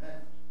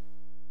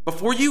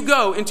 Before you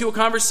go into a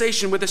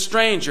conversation with a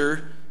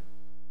stranger,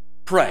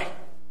 pray.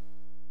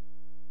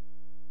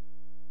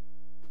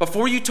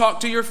 Before you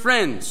talk to your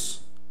friends,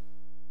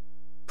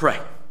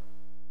 pray.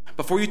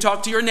 Before you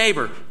talk to your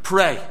neighbor,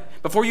 pray.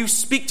 Before you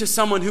speak to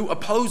someone who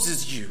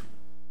opposes you,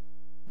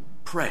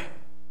 pray.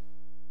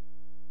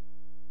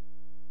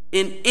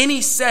 In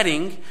any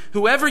setting,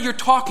 whoever you're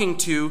talking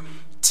to,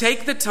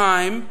 take the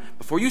time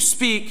before you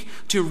speak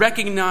to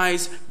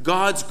recognize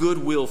God's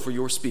goodwill for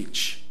your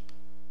speech,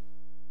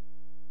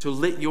 to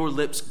let your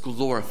lips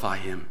glorify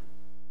Him.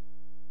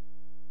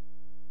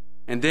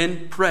 And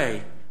then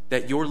pray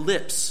that your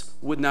lips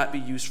would not be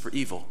used for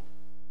evil.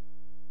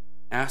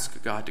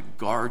 Ask God to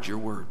guard your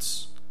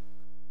words.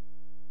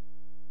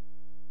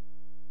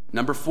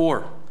 Number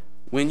 4,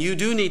 when you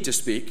do need to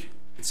speak,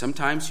 and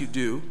sometimes you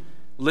do,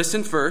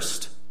 listen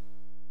first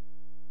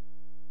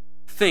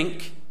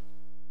think,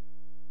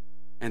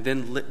 and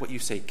then let what you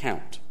say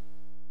count.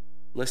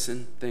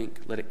 Listen, think,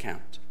 let it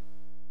count.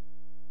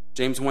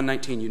 James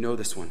 1:19, you know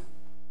this one.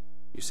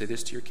 You say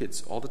this to your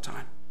kids all the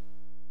time.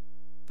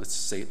 Let's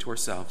say it to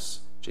ourselves.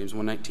 James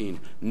 1:19,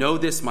 know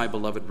this, my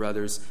beloved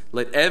brothers,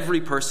 let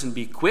every person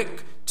be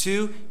quick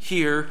to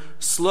hear,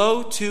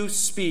 slow to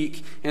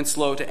speak, and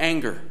slow to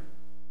anger.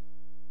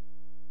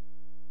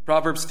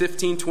 Proverbs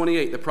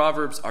 15:28, the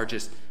Proverbs are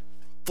just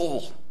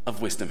full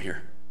of wisdom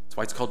here. That's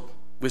why it's called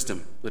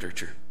wisdom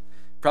literature.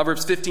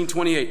 Proverbs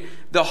 15:28,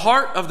 the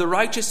heart of the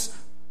righteous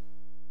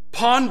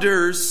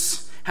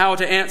ponders how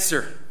to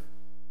answer,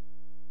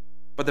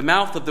 but the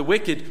mouth of the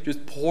wicked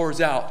just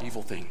pours out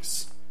evil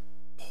things.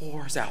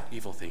 Pours out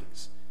evil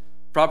things.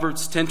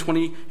 Proverbs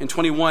 10:20 and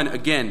 21,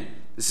 again,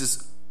 this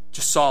is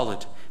just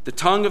solid. The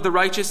tongue of the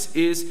righteous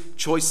is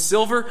choice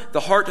silver.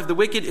 The heart of the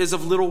wicked is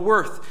of little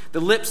worth. The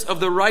lips of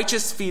the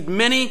righteous feed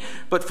many,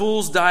 but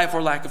fools die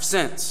for lack of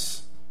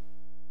sense.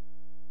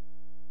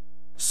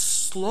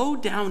 Slow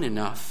down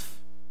enough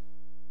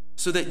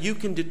so that you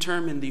can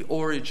determine the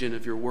origin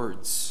of your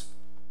words.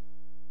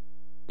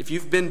 If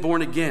you've been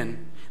born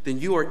again, then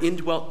you are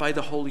indwelt by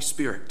the Holy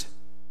Spirit.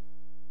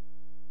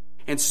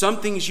 And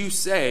some things you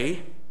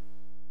say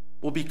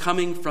will be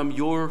coming from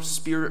your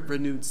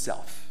spirit-renewed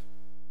self.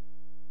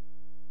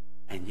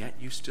 And yet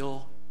you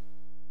still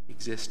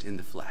exist in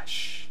the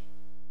flesh.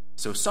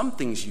 So some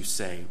things you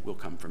say will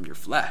come from your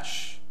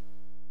flesh.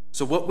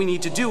 So what we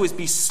need to do is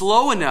be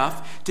slow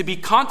enough to be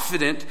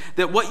confident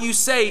that what you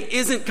say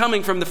isn't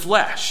coming from the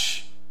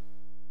flesh,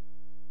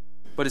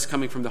 but is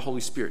coming from the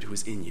Holy Spirit who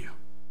is in you.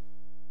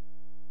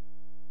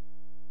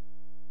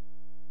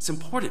 It's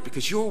important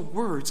because your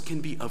words can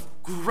be of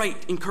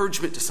great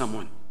encouragement to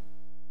someone.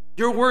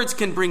 Your words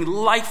can bring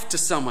life to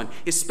someone,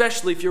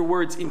 especially if your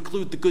words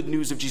include the good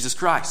news of Jesus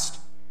Christ.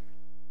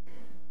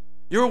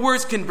 Your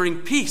words can bring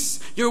peace.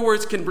 Your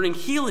words can bring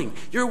healing.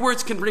 Your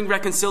words can bring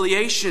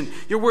reconciliation.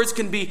 Your words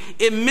can be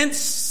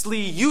immensely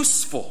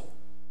useful,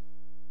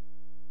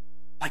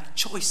 like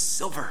choice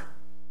silver,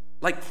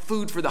 like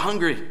food for the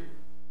hungry.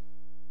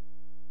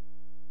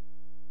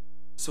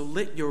 So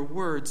let your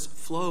words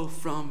flow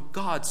from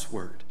God's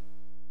word,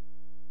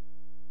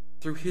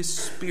 through his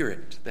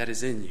Spirit that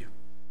is in you,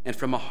 and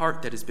from a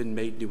heart that has been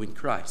made new in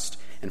Christ,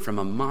 and from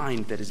a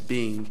mind that is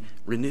being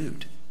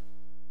renewed.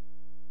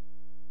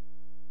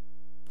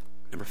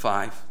 Number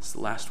 5, it's the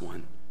last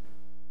one.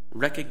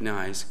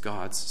 Recognize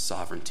God's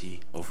sovereignty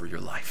over your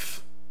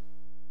life.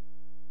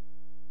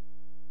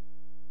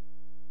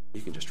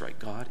 You can just write,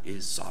 God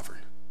is sovereign.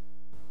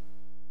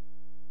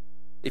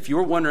 If you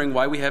were wondering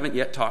why we haven't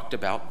yet talked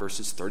about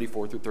verses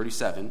 34 through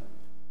 37,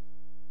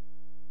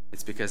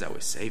 it's because I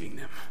was saving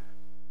them.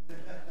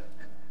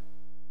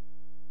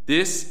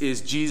 This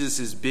is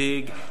Jesus'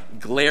 big,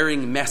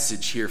 glaring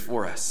message here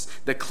for us.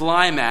 The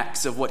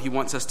climax of what he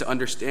wants us to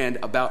understand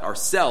about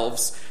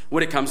ourselves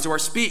when it comes to our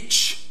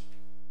speech.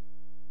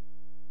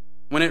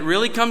 When it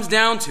really comes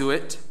down to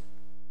it,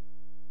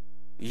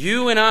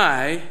 you and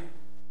I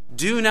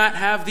do not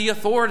have the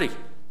authority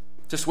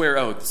to swear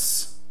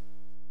oaths.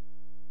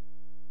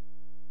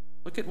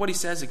 Look at what he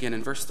says again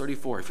in verse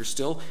 34. If you're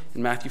still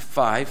in Matthew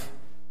 5,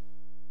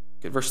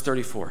 look at verse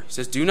 34. He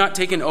says, do not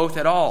take an oath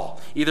at all,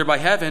 either by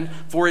heaven,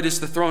 for it is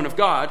the throne of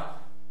God,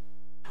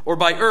 or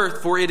by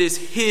earth, for it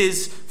is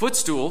his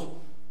footstool,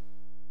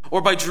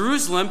 or by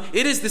Jerusalem,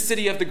 it is the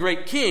city of the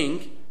great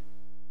king.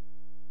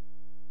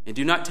 And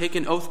do not take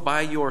an oath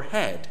by your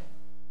head,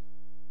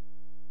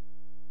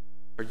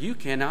 for you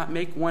cannot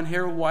make one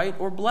hair white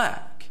or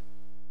black.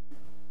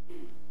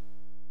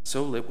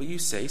 So let what you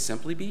say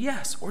simply be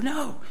yes or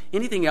no.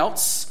 Anything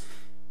else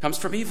comes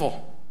from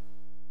evil.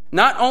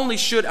 Not only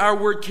should our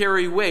word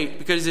carry weight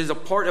because it is a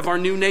part of our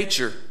new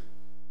nature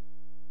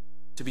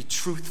to be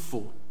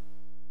truthful,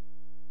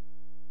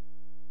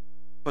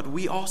 but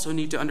we also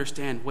need to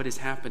understand what is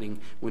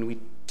happening when we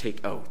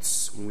take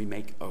oaths, when we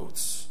make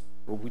oaths,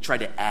 or we try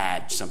to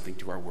add something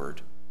to our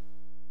word.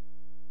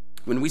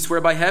 When we swear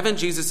by heaven,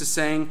 Jesus is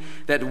saying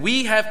that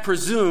we have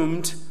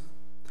presumed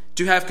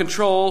to have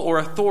control or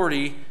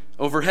authority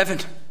over heaven.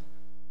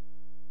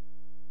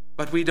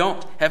 But we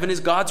don't. Heaven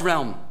is God's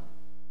realm.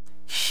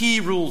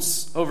 He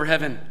rules over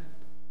heaven.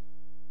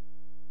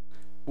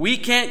 We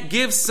can't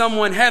give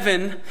someone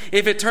heaven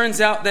if it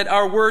turns out that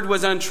our word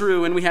was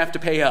untrue and we have to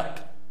pay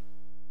up.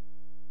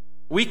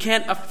 We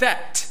can't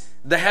affect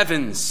the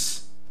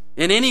heavens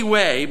in any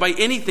way by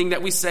anything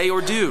that we say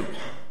or do.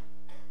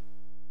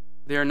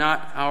 They are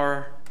not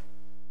our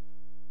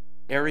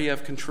area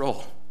of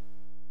control.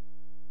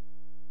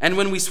 And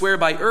when we swear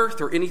by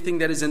earth or anything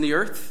that is in the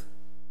earth,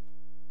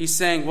 he's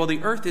saying, well,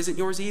 the earth isn't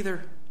yours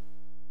either.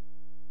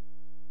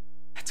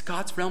 That's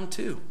God's realm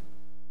too.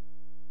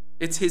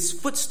 It's his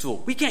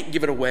footstool. We can't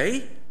give it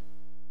away.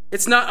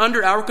 It's not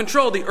under our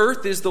control. The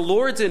earth is the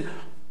Lord's and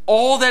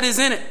all that is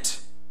in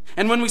it.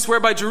 And when we swear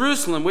by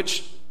Jerusalem,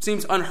 which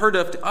seems unheard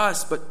of to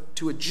us, but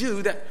to a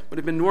Jew that would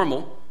have been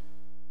normal,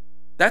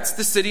 that's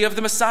the city of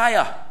the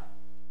Messiah,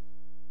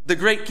 the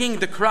great King,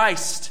 the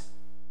Christ.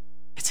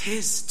 It's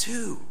his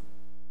too.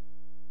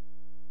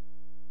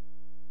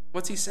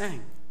 What's he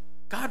saying?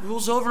 God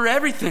rules over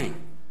everything.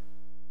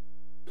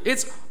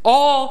 It's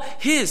all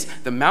his.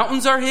 The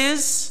mountains are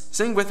his.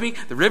 Sing with me.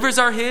 The rivers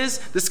are his.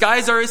 The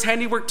skies are his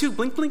handiwork too.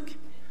 Blink, blink.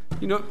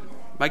 You know,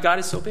 my God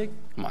is so big.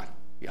 Come on,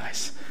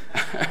 guys.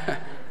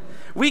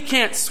 We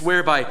can't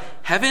swear by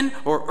heaven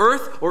or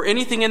earth or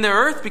anything in the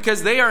earth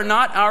because they are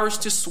not ours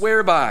to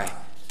swear by.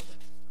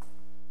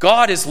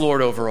 God is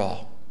Lord over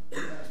all.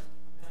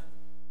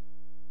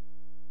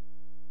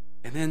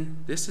 And then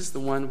this is the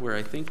one where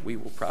I think we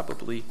will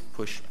probably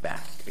push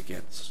back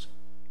against.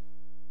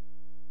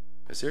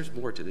 Because there's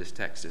more to this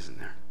text, isn't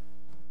there?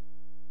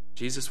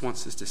 Jesus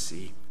wants us to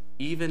see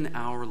even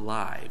our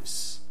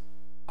lives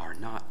are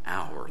not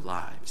our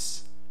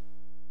lives.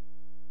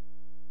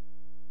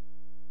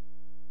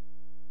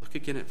 Look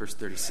again at verse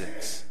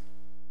 36.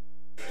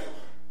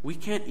 We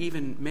can't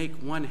even make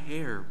one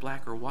hair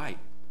black or white.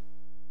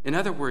 In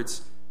other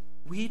words,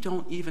 we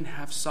don't even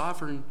have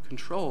sovereign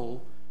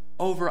control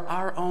over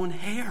our own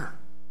hair.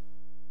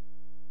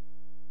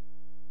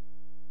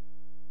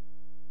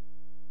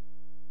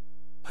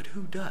 But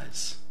who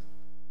does?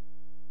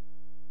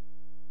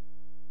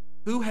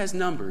 Who has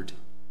numbered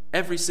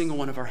every single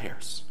one of our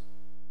hairs?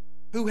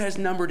 Who has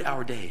numbered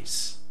our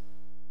days?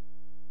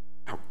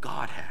 Our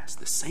God has.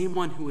 The same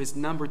one who has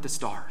numbered the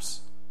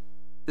stars.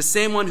 The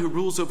same one who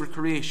rules over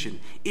creation.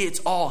 It's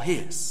all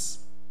his.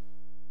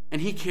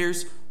 And he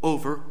cares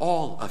over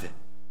all of it.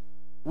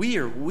 We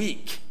are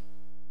weak.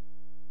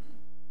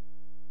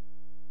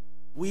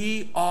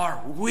 We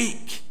are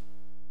weak.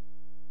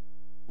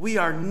 We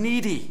are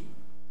needy.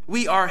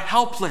 We are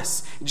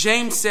helpless.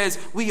 James says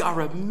we are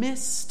a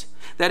mist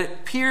that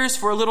appears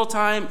for a little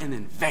time and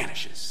then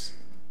vanishes.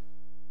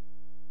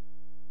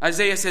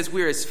 Isaiah says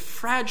we are as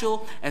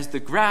fragile as the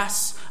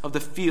grass of the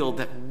field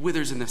that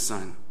withers in the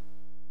sun.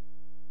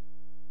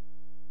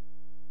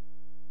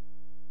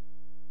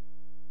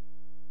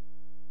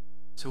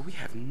 So we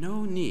have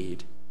no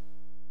need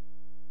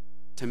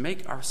to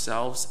make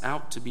ourselves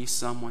out to be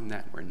someone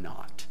that we're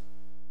not.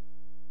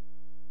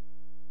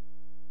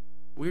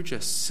 We're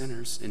just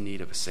sinners in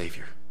need of a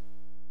Savior.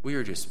 We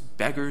are just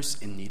beggars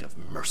in need of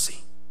mercy.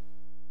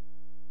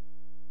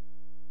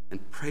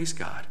 And praise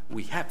God,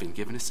 we have been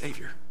given a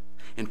Savior.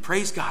 And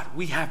praise God,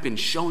 we have been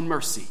shown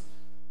mercy.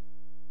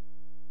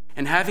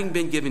 And having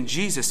been given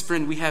Jesus,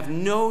 friend, we have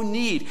no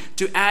need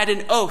to add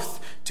an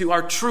oath to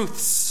our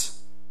truths.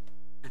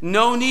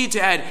 No need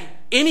to add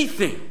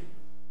anything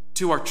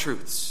to our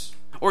truths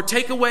or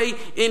take away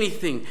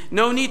anything.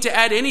 No need to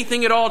add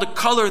anything at all to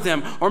color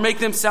them or make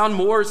them sound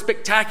more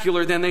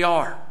spectacular than they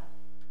are.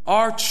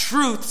 Our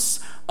truths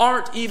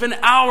aren't even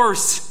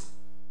ours.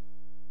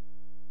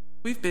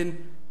 We've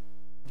been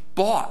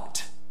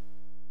bought.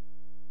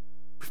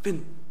 We've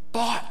been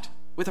bought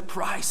with a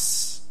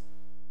price.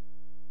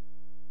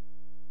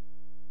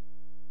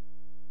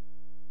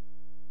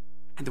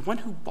 And the one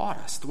who bought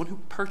us, the one who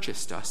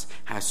purchased us,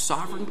 has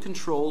sovereign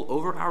control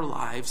over our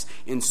lives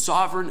and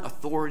sovereign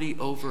authority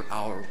over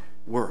our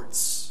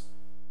words.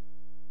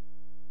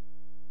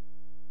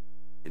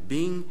 And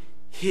being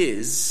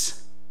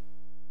his,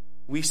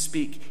 we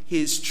speak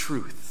his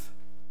truth.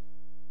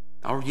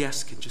 Our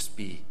yes can just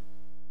be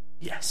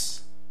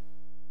yes.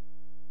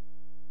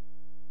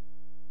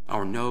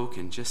 Our no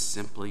can just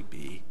simply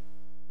be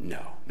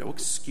no. No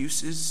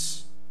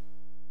excuses.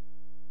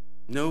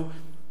 No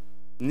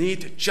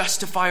need to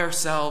justify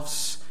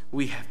ourselves.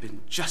 We have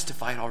been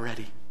justified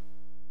already.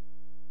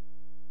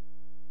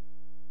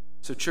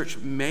 So, church,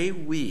 may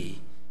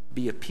we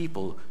be a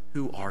people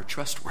who are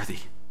trustworthy.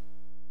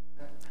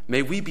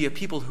 May we be a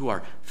people who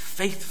are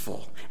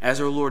faithful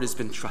as our Lord has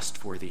been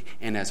trustworthy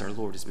and as our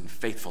Lord has been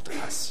faithful to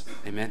us.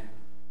 Amen.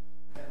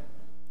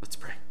 Let's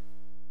pray.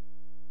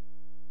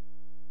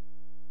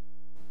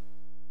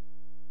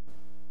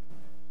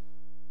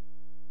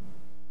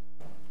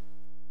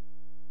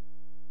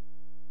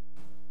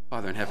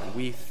 Father in heaven,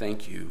 we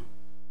thank you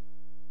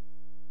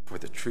for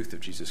the truth of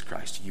Jesus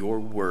Christ. Your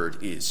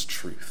word is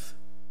truth.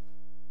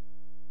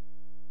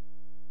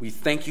 We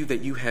thank you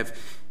that you have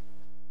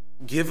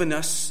given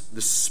us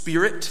the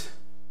Spirit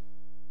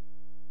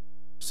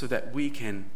so that we can